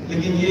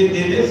 लेकिन ये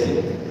देने से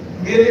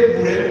मेरे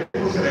पूरे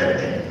खुश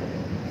रहते हैं,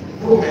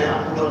 वो मैं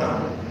आपको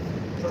बताऊं।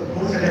 तो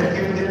खुश रह के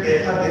मुझे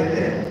पैसा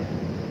देते हैं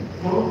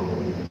तो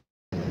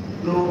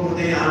लोग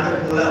मुझे यहाँ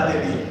तक बुलाते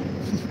भी।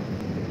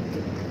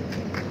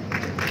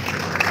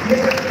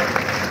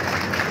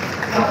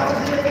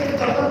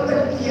 तपन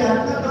तक की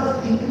यात्रा बस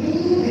इतनी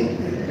ही है।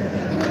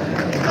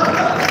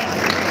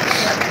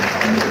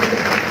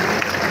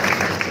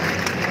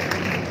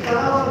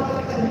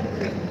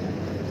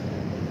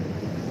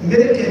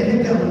 मेरे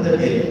कहने का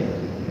मतलब ये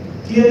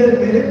कि अगर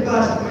मेरे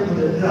पास कोई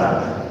वृद्ध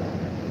आता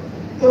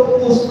है तो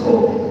उसको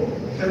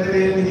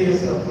ये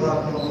सब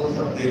वो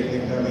सब देखने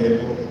का मेरे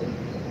को,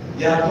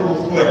 या तो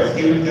उसको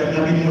एक्सक्यूज करना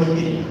भी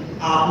मुश्किल,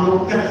 आप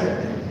लोग कर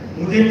सकते हैं।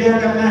 मुझे क्या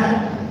करना है?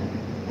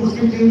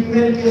 उसकी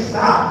ट्रीटमेंट के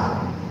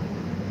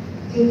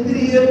साथ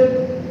इंद्रिय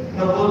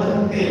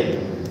प्रबोधन पे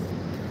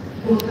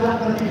उसका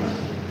प्रतिमा,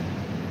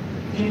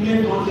 इनमें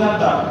दो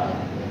ज्यादा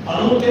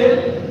अणुतेल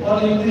और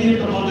इंद्रिय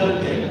प्रबोधन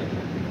तेल,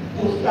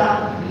 उसका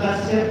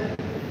लक्ष्य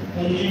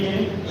उंगली में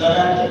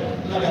लगा के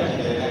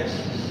देना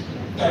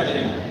कर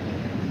देना,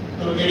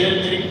 तो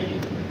इमीडिएटली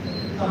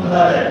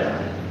संभला रहेगा।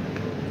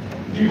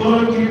 विभोर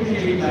कीर्ति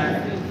लिखना है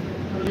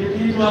तो ये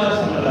तीज वाला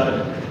संभला है,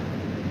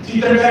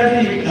 चित्रकारी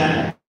लिखना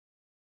है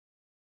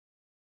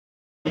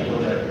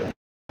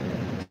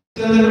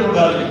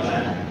लिखना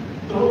है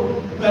तो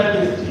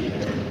प्रैक्टिस ठीक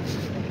है।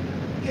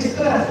 इस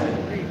तरह से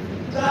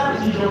चार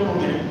चीजों को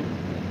मैं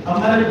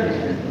हमारे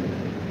पेशेंट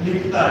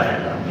लिखता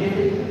रहेगा, ये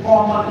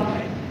कॉमन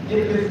है, ये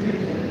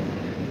प्रिस्क्रिप्शन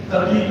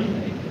सभी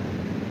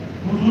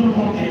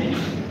बुजुर्गों के लिए,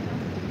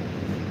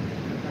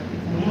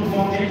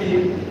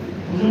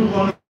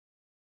 बुजुर्गों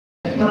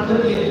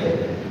मतलब ये है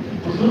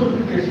बुजुर्ग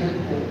पेशेंट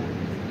को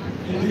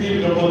इंद्रिय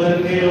प्रबोधन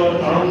के और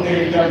अणु के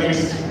का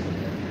मिक्स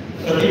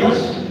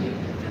प्रतिवर्ष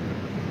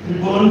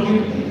विभोर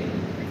कीर्ति,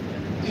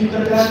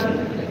 चित्रकारी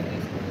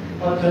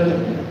और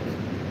जन्म,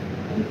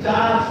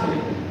 चार से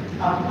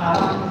आप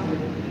आराम से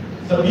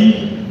सभी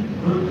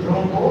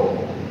वृद्धों को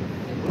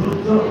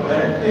वृद्ध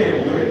रहते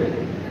हुए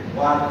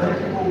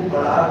वार्धक्य को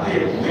बढ़ाते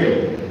हुए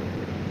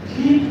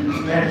ठीक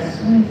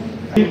महसूस,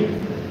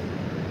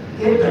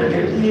 एक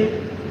घंटे की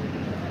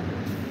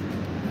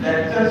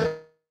लेक्चर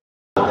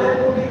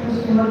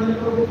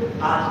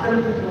आजकल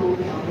के जो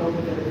हम लोग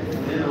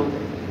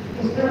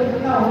उसका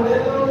इतना हो गया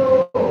तो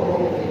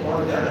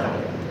बहुत ज्यादा हो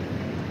गया।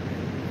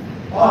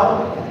 और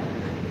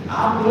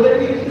आप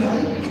बोलेंगे कि भाई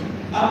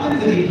आपने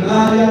गरीबना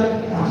या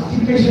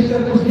कॉन्स्टिपेशन का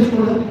कुछ नहीं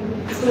बोला,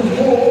 तो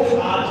वो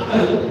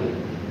आजकल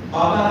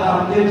बाबा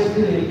रामदेव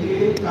से लेके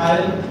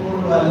कायल छोड़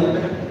वाले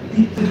तक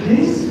इतने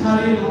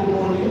सारे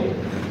लोगों ने,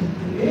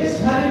 इतने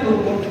सारे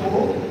लोगों को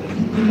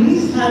इतनी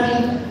सारी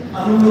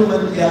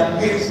अनुलोमन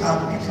के साथ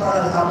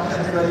पिछवाड़ा साफ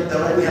करने वाली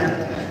दवाइयां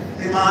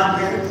दिमाग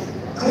में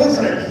ठोस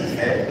रखी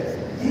है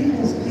कि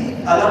उसकी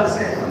अलग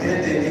से हमें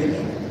देने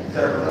की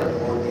जरूरत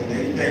होती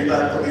नहीं। कई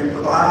बार तो मेरे को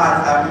हाथ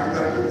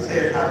से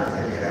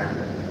मेरा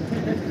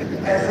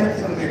ऐसे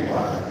सुनने को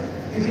आता है,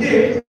 इसलिए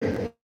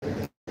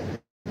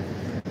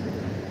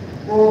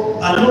वो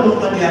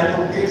अनुलोमन या तो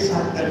पेट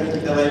साफ करने की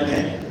दवाई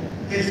में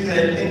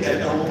नहीं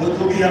करता हूँ, वो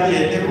जो भी आप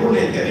लेते हैं वो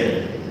लेते रहे,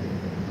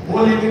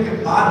 वो लेने के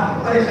बाद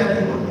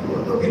परेशानी होती हो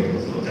तो फिर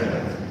सोचा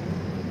जाता।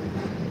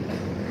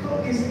 तो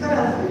इस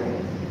तरह से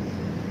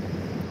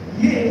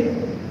ये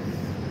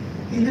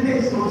इतने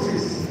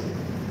सोर्सेस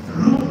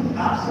रूप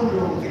आप सब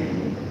लोगों के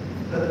लिए,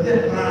 सत्य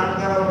प्राण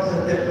और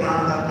सत्य प्राण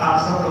आप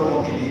सब लोगों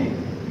के लिए,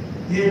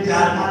 ये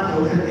 4-5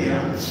 औषधियां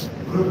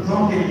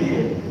वृद्धों के लिए,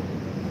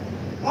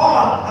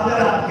 और अगर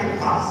आपके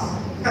पास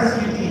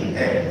फैसिलिटी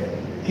है,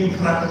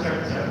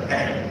 इंफ्रास्ट्रक्चर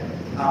है,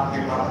 आपके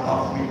पास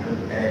हॉस्पिटल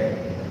है,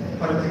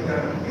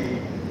 पंजीकरण की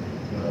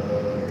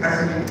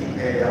फैसिलिटी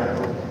है, या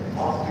तो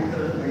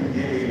हॉस्पिटल में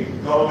ये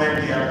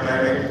गवर्नमेंट या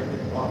प्राइवेट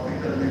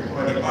हॉस्पिटल में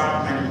कोई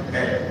डिपार्टमेंट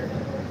है,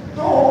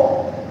 तो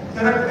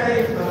करेक्ट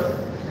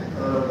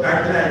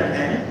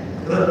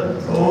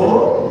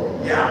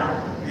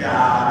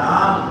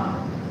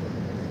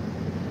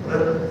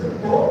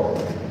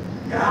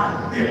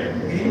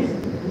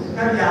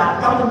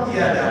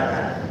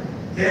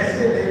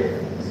वैसे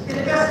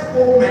स्टेटस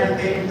को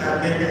मेंटेन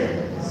करने में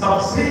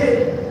सबसे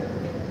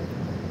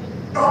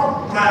टॉप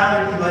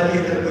प्रायोरिटी वाली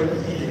अगर कोई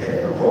चीज है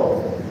तो वो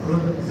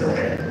वृद्ध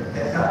है।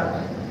 ऐसा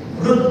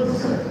वृद्ध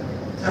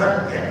चरक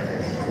कहते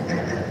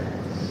हैं।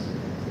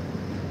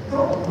 तो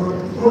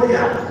वृद्धो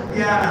या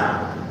ना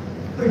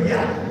तो या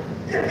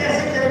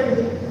कैसे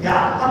करेंगे,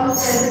 यापन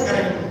कैसे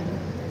करेंगे?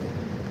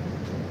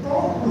 तो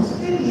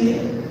उसके लिए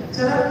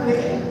चरक ने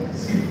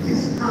सिद्धि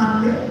स्थान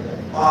में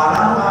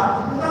 12 लाख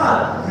पूरा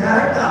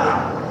अध्याय डाला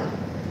हुआ है,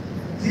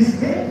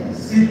 जिसमें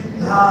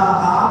सिद्धा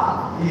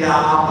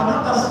यापन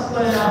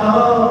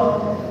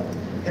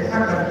ऐसा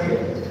करके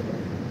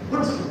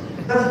कुछ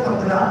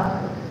 10-15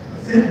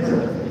 सिद्ध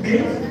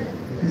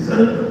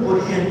रिजल्ट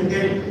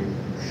ओरिएंटेड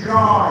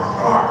शॉर्ट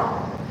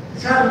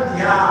शब्द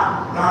या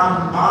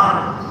रामबाण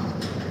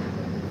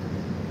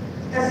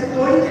ऐसे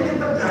दो ही जगह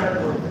पर चरक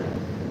बोलते हैं।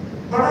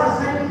 बड़ा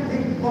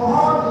साइंटिफिक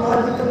बहुत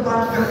लॉजिकल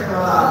बात करने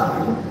वाला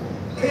आदमी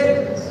एक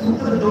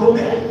सूत्र 2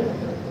 में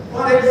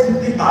और एक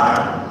सिद्धि 12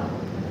 में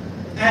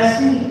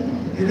ऐसी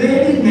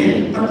रेडीमेड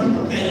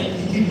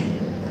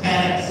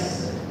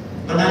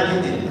बना के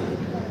देता।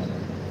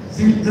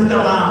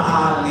 सिद्धतमाः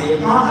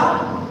लेपाः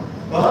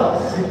और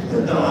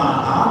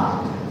सिद्धतमाः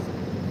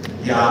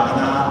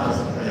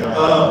यापनास्तयः।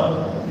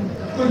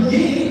 तो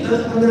ये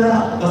 10-15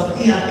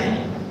 बस्तियां हैं,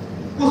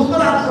 उस पर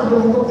आप सब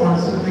लोगों को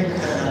कॉन्सेंट्रेट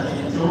करना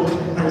चाहिए। जो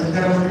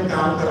पंचकर्म में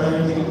काम कर रहे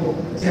हैं, जिनको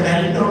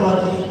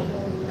जेनेटोलॉजी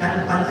एंड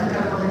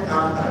पंचकर्म में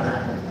काम करना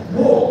है,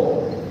 वो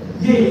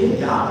ये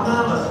यापना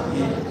बस्ती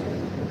है।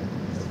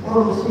 और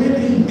उसमें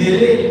भी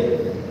मेरे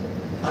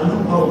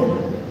अनुभव में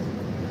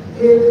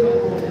एक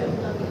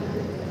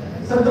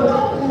संतों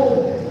को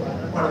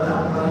पढ़ना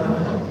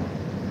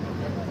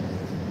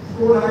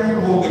थोड़ा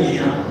हो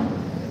गया।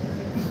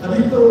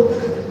 अभी तो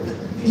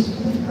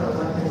इसकी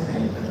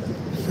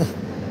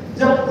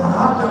जब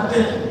पढ़ा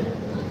करते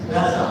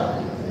वैसा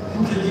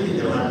जी के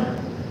जमाने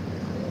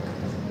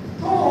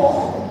तो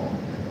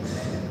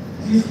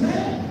जिसमें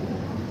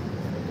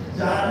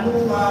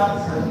जानुवाद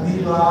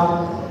संधिवाद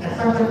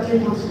ऐसा करके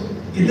कुछ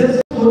इधर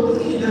से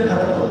होती है, इधर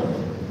खत्म होती है।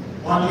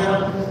 On your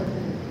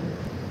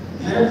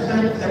left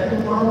side second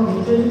column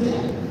नीचे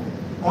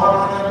और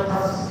on your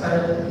first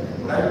side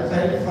right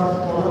side first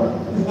column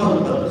ऊपर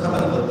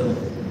खत्म होती है।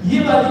 ये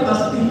वाली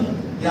बस्ती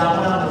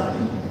यापना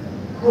बस्ती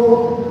को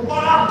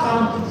बड़ा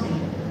काम की थी।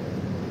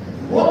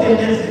 वो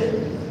देने से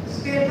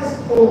स्टेटस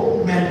को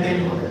मेंटेन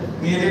हो जाए।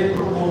 मेरे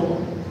को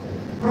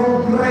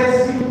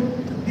प्रोग्रेसिव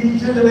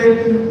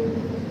डिजेनरेटिव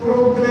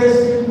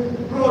प्रोग्रेसिव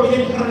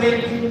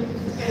प्रोलिफरेटिव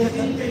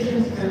ऐसे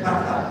पेशेंट्स मेरे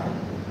पास आते हैं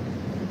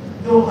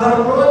जो हर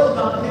रोज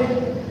अपने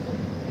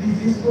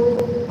डिजीज को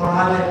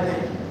बढ़ा लेते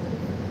हैं,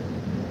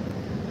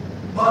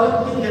 बल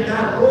की जगह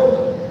रोग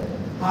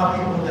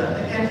हावी हो जाते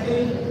हैं। ऐसे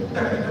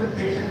टेक्निकल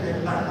पेशेंट मेरे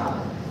पास आते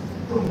हैं।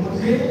 तो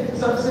मुझे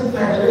सबसे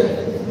पहले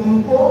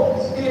उनको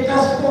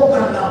स्टेटस को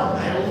करना होता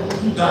है।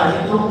 उनकी गाड़ी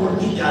तो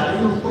उल्टी जा रही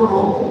है, उसको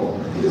रोको,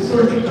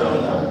 उल्टी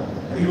करूंगा,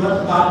 रिवर्स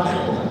बात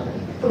नहीं होगा।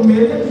 तो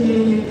मेरे लिए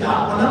ये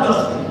यापना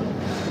बस्ती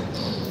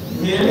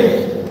मेरे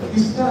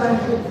इस तरह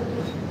के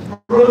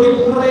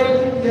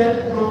प्रोलिफरेटिव या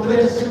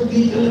प्रोग्रेसिव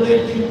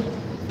डिजेनरेटिव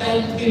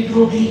टाइप के जो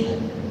भी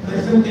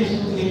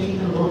प्रेजेंटेशन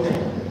क्लिनिकल होते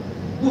हैं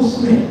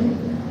उसमें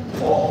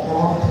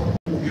बहुत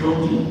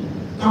उपयोगी,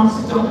 कम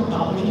से कम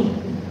अपनी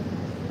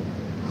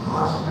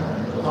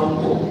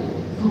हमको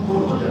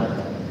सुकून हो जाता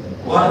है।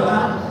 वरना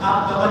आप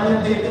दवाइयां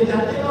देते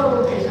जाते हैं और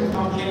पेशेंट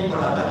कंप्लेन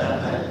बढ़ाता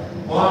जाता है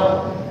और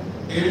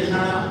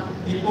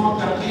रिपोर्ट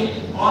करके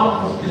और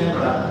मुश्किलें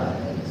बढ़ाता है।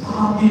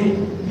 साहब ये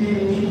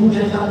नींबू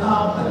जैसा था,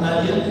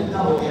 नारियल कितना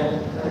हो गया,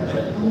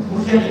 तुम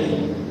खुश है नहीं?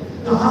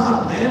 तो हाँ साहब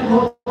मैं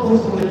बहुत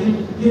खुश हो रही थी।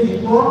 ये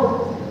रिपोर्ट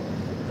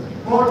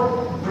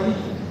बड़ी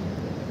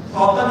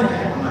सौतन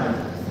है हमारी,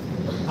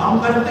 हम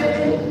करते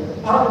थे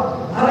और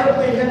हर एक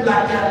पेशेंट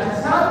लाके आते हैं,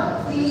 सर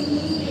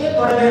ये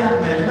बढ़ गया,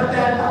 मैंने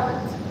बताया था,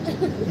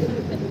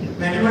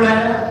 मैंने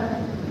बढ़ाया,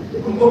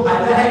 उनको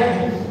फायदा है कि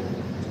नहीं?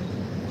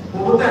 वो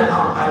बोलता है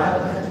हाँ फायदा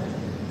है।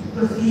 तो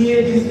सीए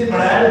जिसने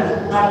बढ़ाया उसको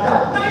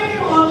काटता नहीं,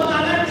 वहां तो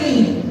जाना नहीं,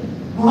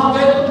 वहां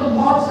गए तो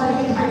बहुत सारी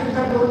साइड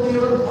इफेक्ट होती है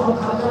और बहुत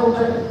खर्चा होता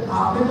है।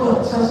 आपने तो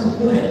अच्छा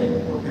सुकून है,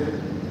 तो फिर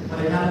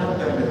परेशान मत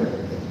कर रहे हो।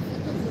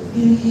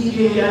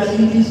 सीईए या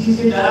सीडीसी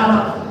से डरा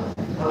मत,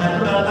 और मैं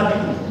तो डरता भी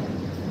नहीं।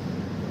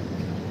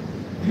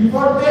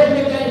 रिपोर्ट देख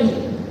ले कहीं,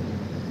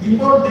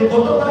 रिपोर्ट देखो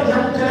तो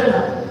परेशान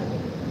चलेगा।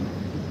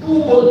 तू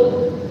बोल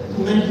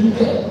तुम्हें ठीक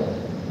है,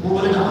 वो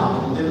बोलेगा हाँ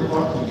मुझे तो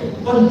बहुत ठीक है।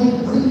 पर ये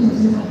बड़ी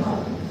मजेदार बात,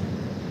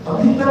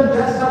 अभी तक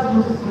वैसा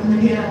मुझे समझ में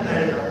नहीं आता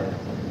है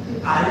कि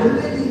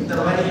आयुर्वेदिक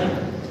दवाइयां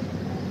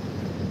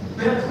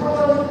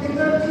पैथोलॉजी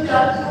बिगड़ती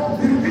जाती हो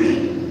फिर भी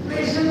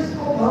पेशेंट्स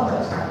को बहुत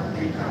अच्छा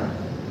देखा।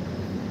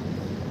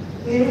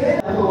 ये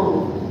तो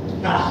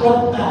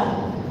शाश्वतता है,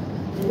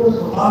 तो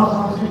स्वभाव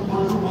से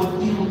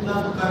बोलती उतना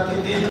तो करके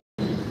दे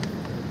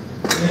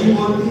नहीं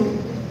बोलती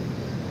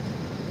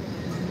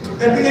तो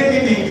डेफिनेटली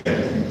नहीं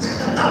करती।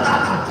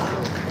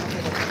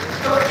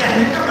 तो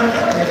कहने का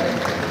मतलब है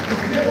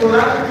उसने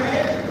बोला कि मैं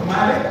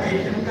तुम्हारे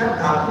पेशेंट का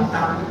धातु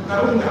साफ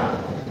करूंगा,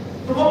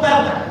 तो वो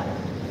पैसा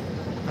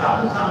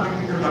धातु सामने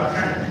की जो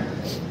लक्षण है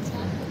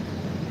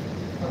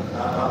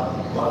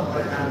बहुत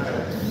परेशान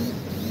करते हैं।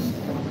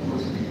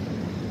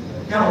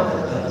 क्या होता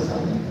है धातु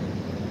सामने?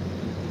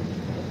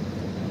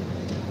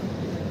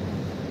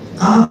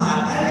 हाँ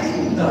आता है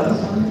कि धातु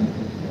सामने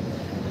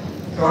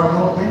शॉर्ट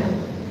नोट में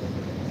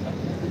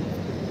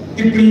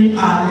टिप्पणी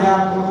आर्या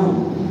को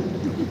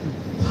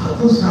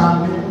धातु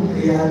सामने को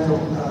क्रिया जो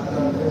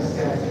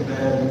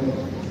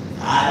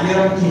आर्य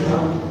की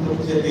हम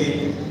मुख्यते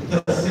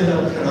तस्य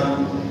लक्षणं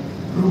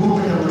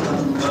रूपशमनं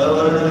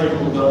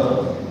बलवर्णयोगः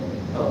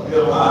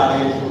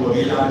अव्यवहारेषु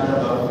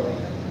अभिलाषः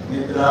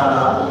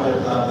निद्रालाभो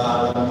यथा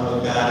कालं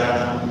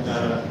कारणं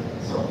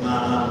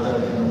स्वप्नानां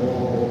दर्शनो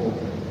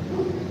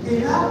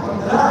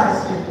 13-15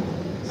 ऐसे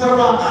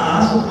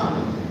सर्वाकारण सुखम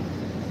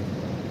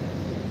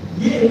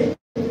ये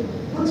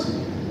कुछ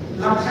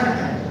लक्षण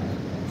है।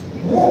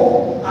 वो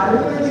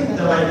आयुर्वेदिक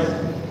दवाई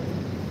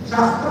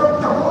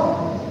शास्त्रोक्त हो,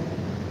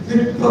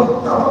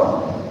 विद्वक्त हो,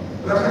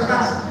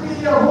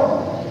 रसशास्त्रीय हो,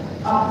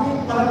 अपनी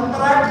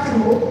परंपरा की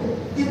हो,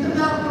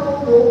 इतना तो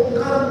वो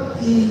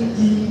करती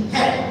ही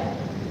है।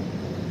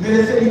 मेरे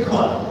से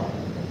लिखवा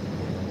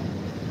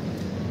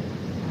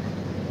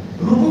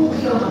रूप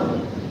शमन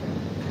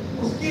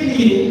उसके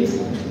लिए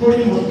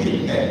थोड़ी मुश्किल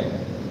है,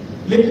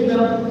 लेकिन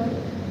अब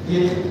ये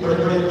बड़े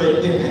बड़े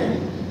वैद्य हैं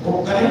वो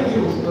करेंगे,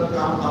 उस पर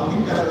काम हम भी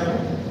कर रहे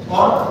हैं।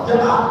 और जब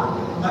आप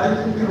हमारे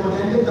चित्र हो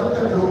जाएंगे तब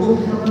तक रोगों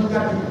की शमन का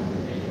भी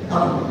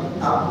हम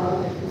आपको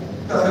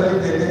तसल्ली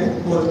देते हैं,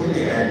 कोर्स के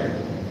लिए आएंगे।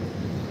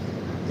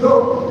 जो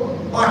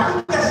बाकी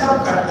का सब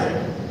करते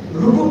हैं,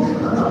 रोगों की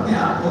शमन अपने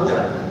आप हो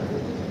जाता है।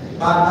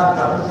 बार बार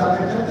डॉक्टर साहब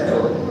करते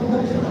रहो, रोगों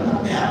की शमन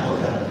अपने आप हो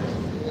जाता है।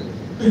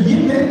 तो ये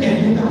मेरे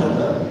कहने का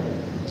मतलब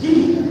कि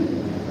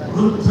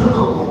वृद्ध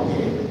लोगों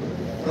के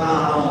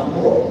प्राणों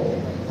को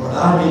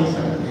बढ़ा नहीं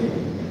सकते,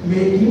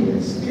 लेकिन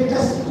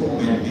स्टेटस को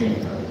मेंटेन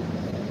कर,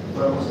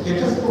 और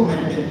स्टेटस को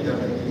मेंटेन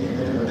करने के लिए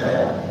मैंने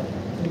बताया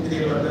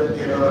इंद्रिय बदल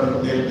केवल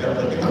अनुदेश का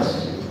प्रतिमस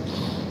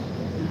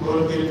गोल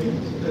के लिए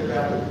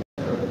चित्रकार।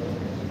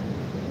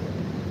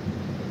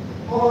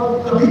 और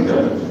कभी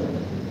कभी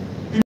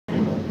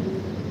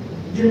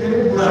ये मेरे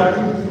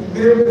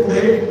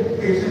बूढ़े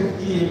पेशेंट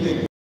की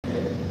एक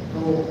तो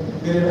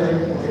मेरे भाई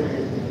बूढ़े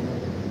पेशेंट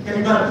कई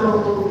बार तो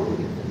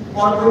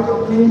और कोई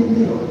कंप्लेन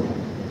नहीं होती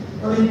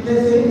और इतने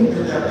से ही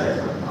निकल जाता है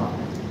सब काम।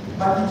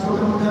 बाकी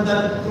छोटा मोटा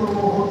दर्द तो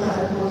होता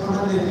है तो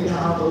समझ लेते हैं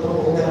हाँ तो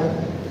हो गया।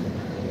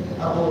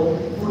 अब वो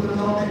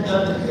घुटनों में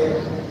दर्द है,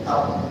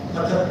 अब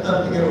 75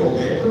 के हो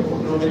गए तो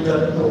घुटनों में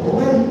दर्द तो हो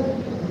गए,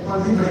 कौन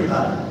सी बड़ी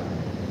बात।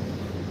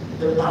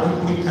 जब पानी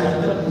पूरी खाई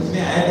तब उसने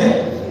आए थे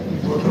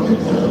घुटनों में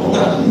दर्द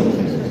होगा,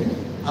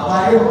 अब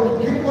आए हो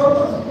फिर वो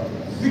तो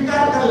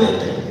स्वीकार कर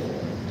लेते हैं,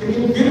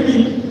 लेकिन फिर भी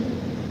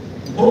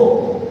वो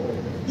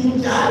इन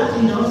 4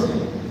 चीजों से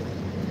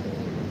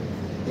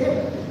एक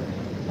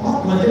बहुत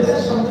मजेदार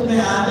शब्द मैं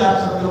आज आप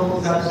सब लोगों के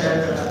साथ शेयर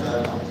करना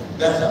चाहता हूँ।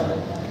 वैसा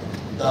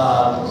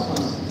धातु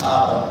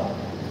संस्थापन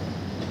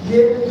ये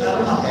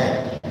कर्म है,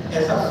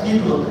 ऐसा फील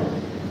होता है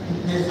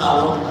इतने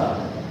सालों का।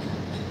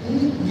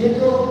 ये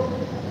जो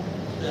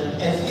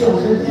ऐसी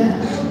औषधियां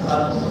हैं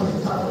धातु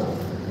संस्थापन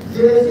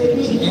जैसे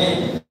भी है,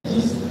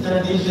 जिस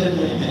कंडीशन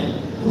में है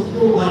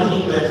उसको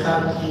वहीं वैसा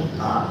ठीक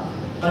ठाक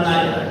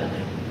बनाए रखते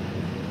हैं।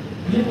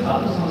 ये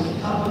धातु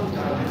संस्थापन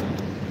कर्म है।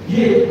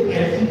 ये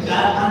ऐसी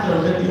 4-5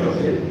 औषधियों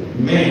से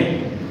मैं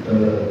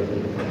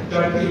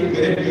करके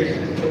मेरे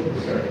पेशेंट को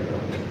खुश रखता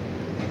हूँ।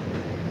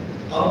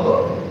 अब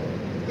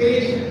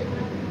पेशेंट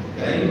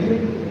करेंगे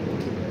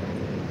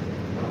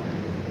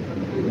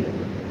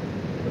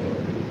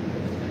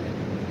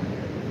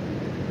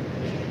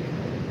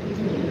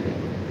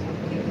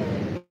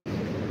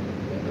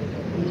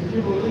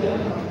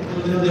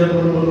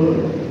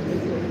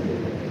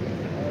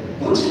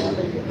कुछ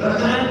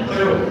रसायन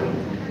प्रयोग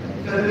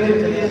करने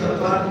के लिए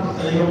सकारात्मक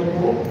सहयोग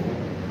को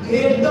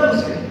एकदम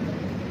से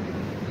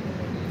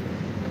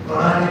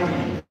बढ़ाने के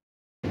लिए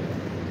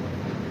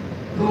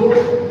तो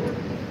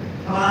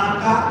प्राण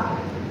का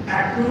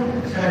एक्यूट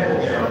क्षय हो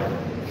गया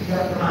या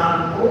प्राण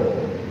को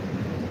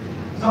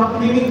सब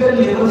क्लिनिकल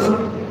लेवल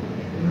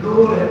लो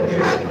रहते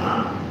हुए प्राण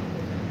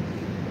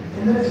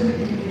एनर्जी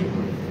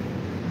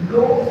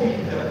लो फील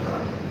करता,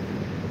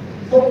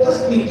 फोकस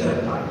नहीं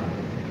करता,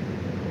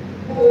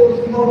 वो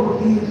सुबह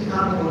होती है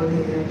शाम होती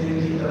है दिन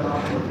की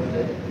तमाम होती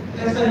है,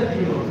 ऐसा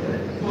फील होता है।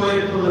 सोए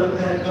तो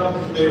लगता है कब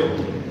सुबह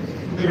होगी,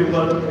 सुबह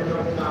हुआ तो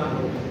कब शाम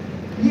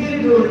होगी। ये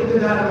जो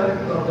इंतजार वाली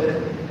प्रॉब्लम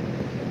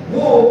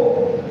वो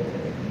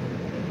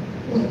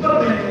उस पर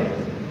मैंने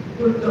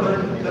कुछ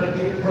तवज्जो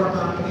करके थोड़ा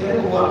काम किया है,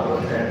 वो आपको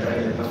शेयर कर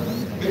देता हूँ,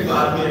 फिर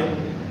बाद में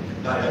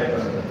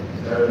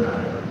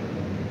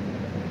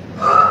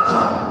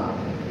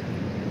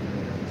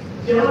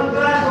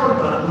च्यवनप्राश और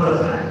धातु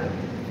रसायन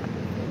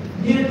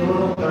ये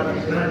दोनों का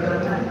मिश्रण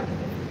करना है।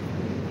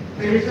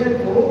 पेशेंट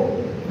को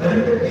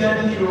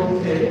हरितक्रियाजी योग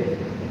से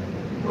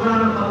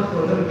पुराना मल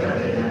शोधन कर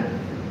देना है।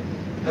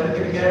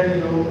 हरितक्रियाजी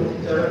योग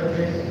चरक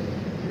में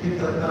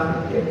संस्थान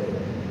के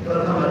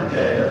प्रथम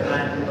अध्याय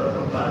रसायन के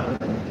प्रथम पाठ में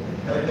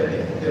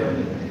हरितक्रिया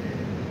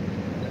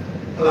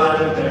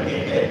करके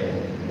है,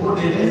 वो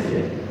देने से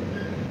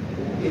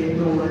एक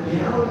दो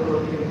उल्टियां और दो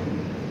तीन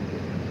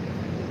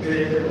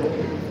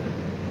होगी,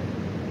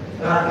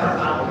 रास्ता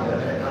साफ हो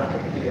जाता है,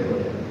 ट्रैफिक क्लियर हो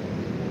जाता है।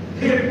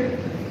 फिर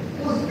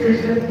उस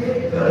पेशेंट के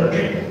घर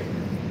में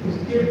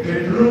उसके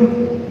बेडरूम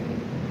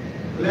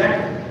ब्लैक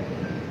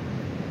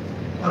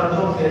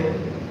पर्दों से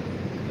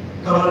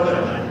कवर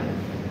करना है,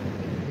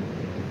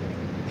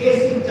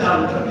 एसी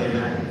चालू कर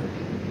देना है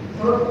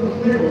और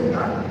उसमें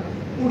उसका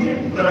पूरी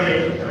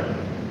प्रवेश करना है।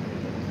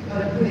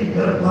 पूरी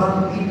गर्भपात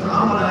की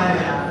कहाँ बनाया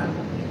गया?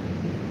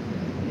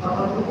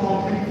 अपन तो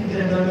कॉन्क्रीट की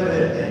जंगल में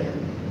रहते हैं,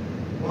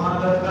 वहाँ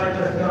 10 बाय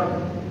 10 का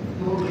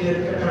 2 लेयर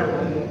का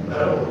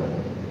घर हो,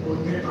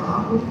 उसके कहाँ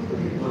कुछ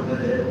भी बोलना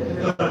है,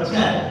 तो अच्छा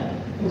है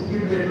उसके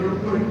बेडरूम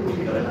को ही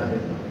पूरी करना है।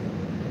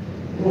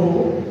 वो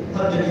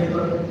हर जगह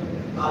पर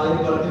आगे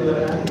बढ़ते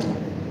लगाए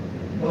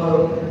और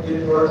ये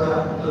थोड़ा सा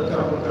हल्का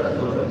फुल्का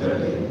शोधन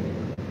करके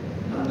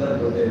अंदर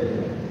होते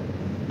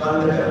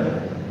बंद करना,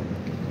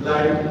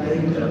 लाइट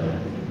नहीं करना,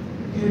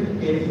 फिर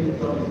एसी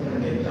 24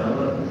 घंटे चालू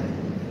रखना है।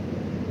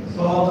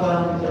 100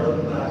 ग्राम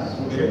च्यवनप्राश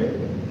सुबह,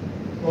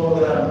 100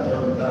 ग्राम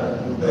च्यवनप्राश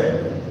दोपहर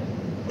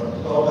और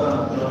 100 ग्राम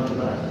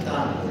च्यवनप्राश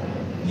शाम को।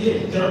 ये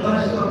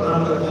च्यवनप्राश का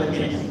ग्राम रखना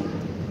मिक्स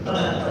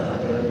पता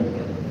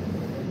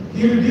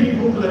फिर भी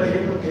भूख लगे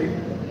तो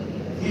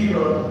घी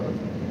और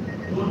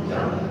दूध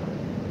चावल।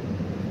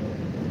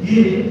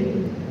 ये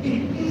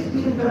 21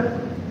 दिन तक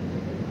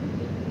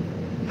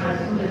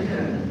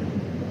आइसोलेशन।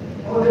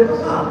 और देखो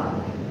साहब,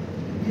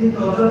 ये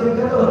 14 दिन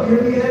का तो अभी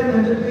भी है,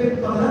 मैंने तो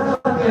 15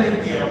 साल पहले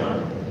किया था।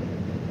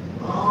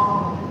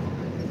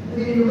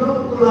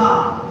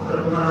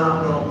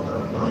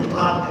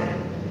 बात है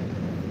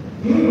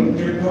ये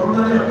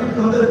कोरोना ने अपनी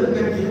 14 दिन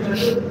का किया,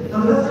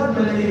 15 साल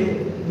पहले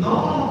 9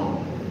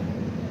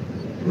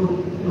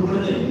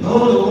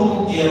 लोगों को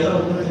किया था,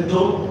 उसमें से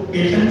 2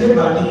 पेशेंट थे,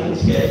 बाकी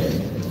कुछ है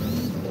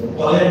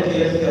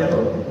वॉलंटियर्स किया। तो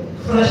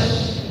फ्रेश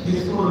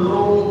जिसको लो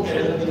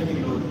एनर्जी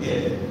फील होती है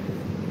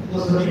वो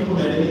सभी को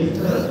मैंने इस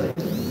तरह से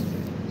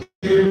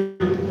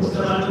उस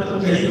समय में तो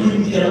कहीं कोई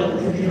किया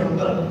किसी हम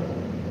पर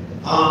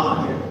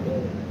आगे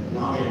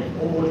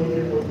वो बोली के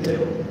बोलते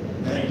हो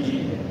नहीं की।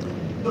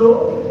 तो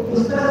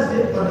उस तरह से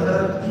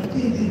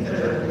 15-21 दिन तक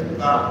रखने के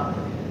बाद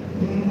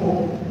उनको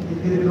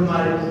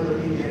बीमारी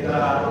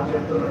आरोग्य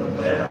तो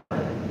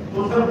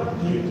सब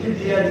लिख के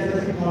दिया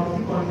जैसे कौन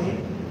सी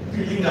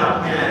फीलिंग आप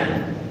में आई,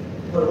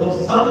 और वो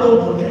सब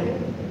लोगों ने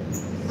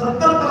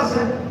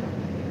 70%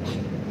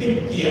 टिक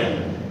किया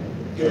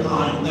कि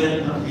हाँ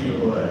इतना फील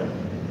हो रहा है।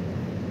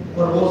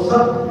 और वो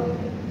सब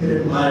फिर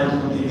हमारे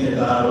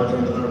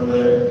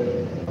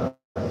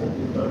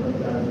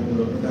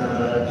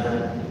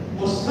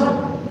वो सब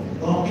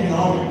 9 के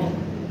 9 में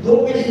 2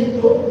 पेशेंट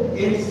को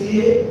एक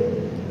सीए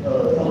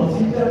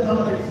काउंसिल का था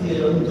और एक सीए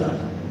लघु का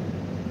था।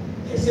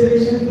 ऐसे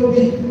पेशेंट को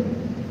भी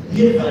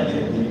ये फायदे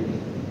हुए।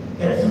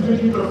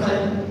 एक्सिक्यूटिव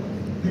प्रोफाइल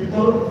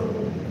बिफोर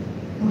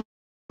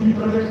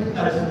प्रवेश,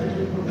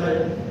 एक्सिक्यूटिव प्रोफाइल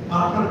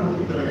आफ्टर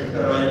ड्यूटी प्रवेश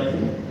करवाई थी।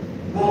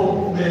 वो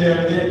मेरे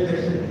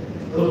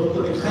दोस्त को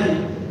दिखाई,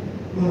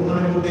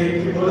 उन्होंने वो देख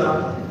के बोला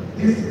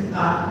this is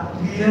a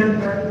clear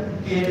cut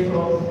case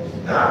of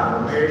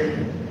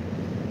starvation.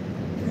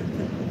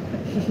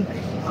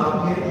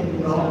 आपने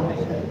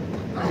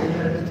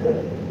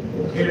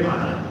खेल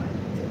माना,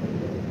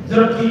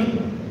 जबकि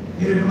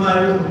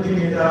हमारे मुक्ति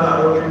नेता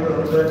आरोग्य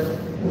प्रबंधन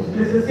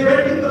उसमें से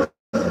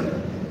 70%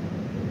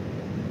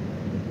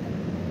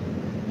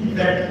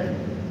 इफेक्ट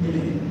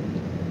मिली।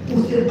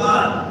 उसके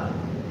बाद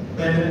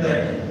मैंने तय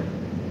किया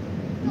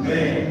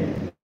मैं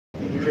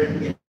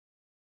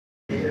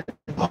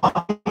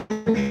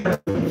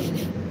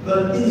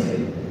गलती से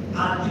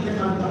आपकी के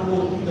मानता हूँ वो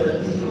उसकी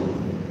गलती हो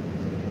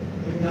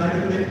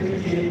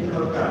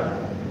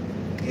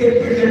एक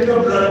पेशेंट का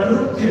ब्लड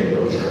ग्रुप चेंज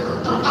हो गया।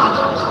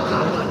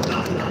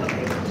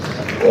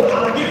 वो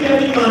आगे क्या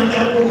नहीं मानता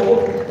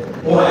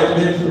वो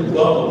आयुर्वेद से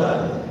हुआ होता है,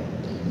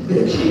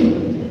 लेकिन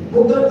वो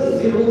गलती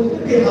से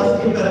उसके हाथ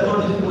के पैरों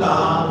ने बोला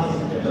हाँ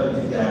इसमें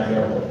गलती से आ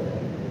गया वो,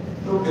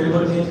 तो फिर वो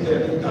चेंज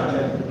करके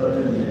कागज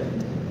बदल दिया।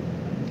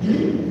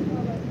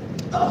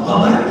 अब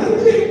हमारे लिए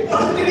एक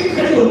पॉसिबिलिटी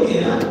खड़ी होती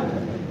है ना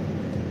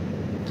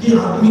कि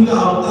आदमी का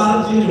अवतार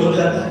चेंज हो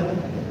जाता है।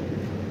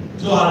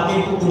 जो आदमी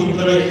को पूरी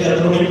प्रवेश या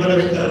थोड़ी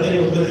प्रवेश करते हैं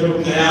उसमें से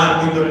नया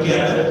आदमी बन के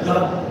आता है, उसका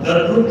ब्लड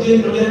ग्रुप चेंज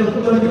हो जाए उसको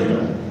बन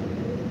मिलेगा।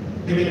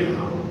 लेकिन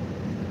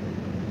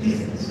इस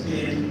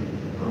स्टेज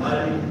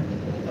हमारी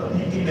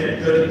अभी की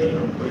मैच्योरिटी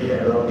हमको ये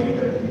अलाउ नहीं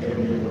करती है,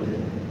 मुझे बोले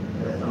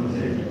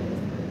समझे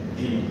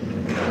कि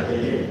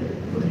ये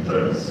पूरी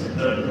प्रवेश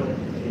ब्लड ग्रुप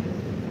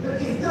तो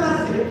इस तरह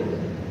से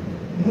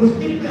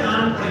मुश्किल पे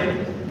आन पड़े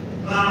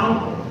प्राणों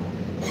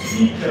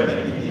ठीक करने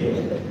के लिए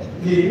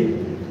ये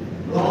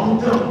लॉन्ग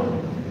टर्म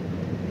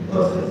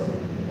प्रोसेस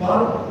और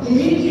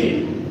इमीडिएट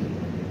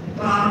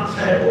प्राण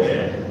क्षय हो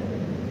गया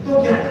तो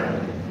क्या करना?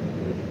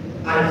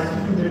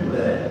 आईसीयू में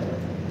बुलाया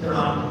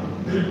जहां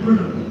बिल्कुल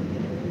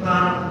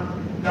प्राण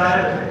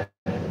गायब है,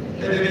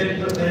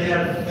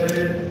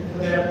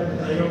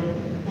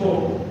 तो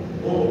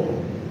वो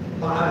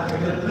बाहर से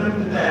तुरंत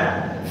गया,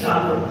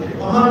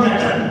 वहां क्या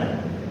करना?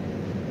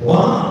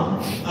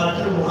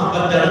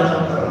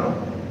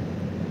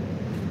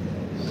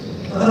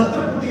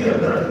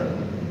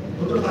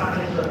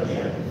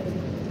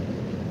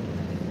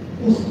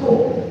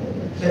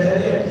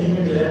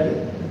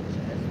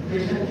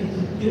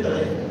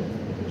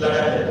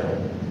 लगा देता हूँ,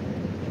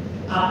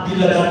 आप भी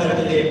लगा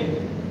करके देखो।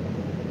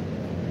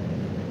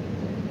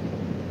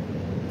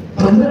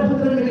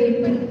 15-15 मिनट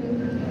में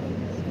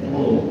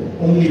वो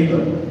उंगली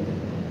पर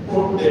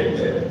कोट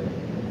देखते हैं,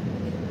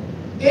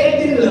 एक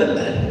दिन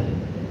लगता है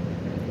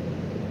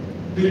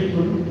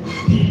बिल्कुल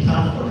ठीक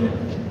ठाक होने,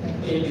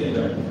 एक दिन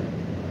लगता है,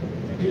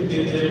 फिर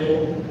धीरे वो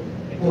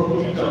कोट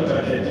भी कम कर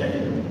देते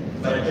हैं,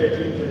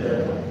 साइकेट्रिक हो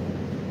जाता है।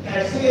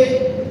 ऐसे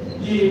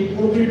ये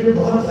कोविड में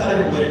बहुत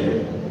सारे हुए थे,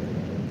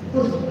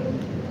 कुछ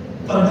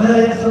 15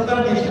 या 17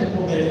 पेशेंट को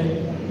मैंने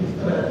इस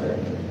तरह से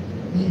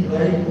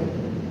भाई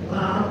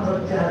प्राण पर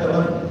क्या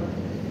दमन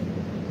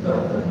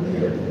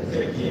से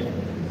किया,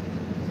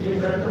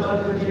 एक रक्तवाद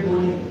करके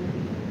बोली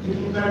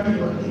लेकिन काफी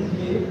बढ़ती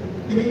थी,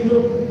 लेकिन जो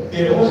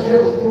बेहोश है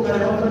उसको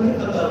कड़वा पर नहीं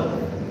पता,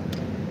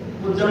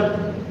 वो जब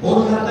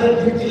होश आता है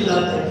फिर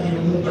चिल्लाता है कि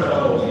मुंह कड़वा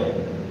हो गया,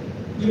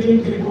 लेकिन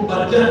फिर वो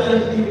बच जाता है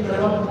इसलिए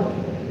कड़वा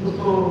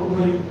उसको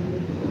कोई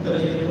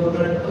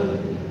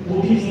वो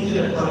भी नीचे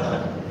रख पाता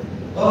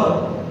और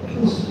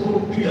उसको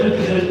पिघल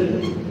पिघल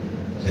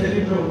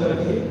शरीर में उतर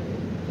के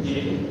ये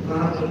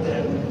प्राण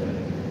प्रत्याग होता है।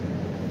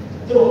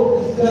 तो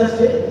इस तरह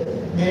से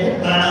मैं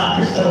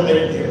प्राणायाम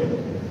लेती हूँ,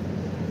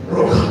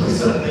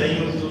 रोगाभिसरण नहीं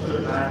हूँ सूत्र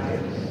काट के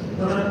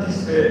 29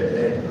 पे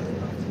है।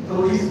 तो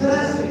इस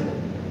तरह से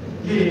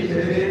ये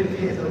शरीर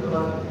के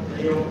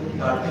नियम की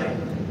बातें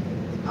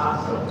आप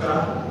सबका,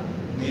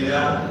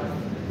 मेरा,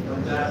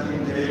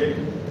 मेरे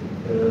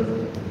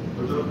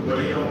बुजुर्ग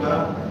बड़ियों का,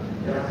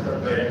 यहाँ सब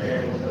बैठे हैं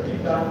उन सभी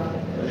का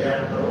कल्याण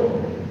करो,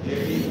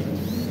 यही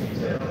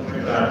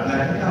प्रार्थना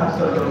है। आप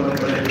सब लोगों ने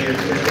बड़े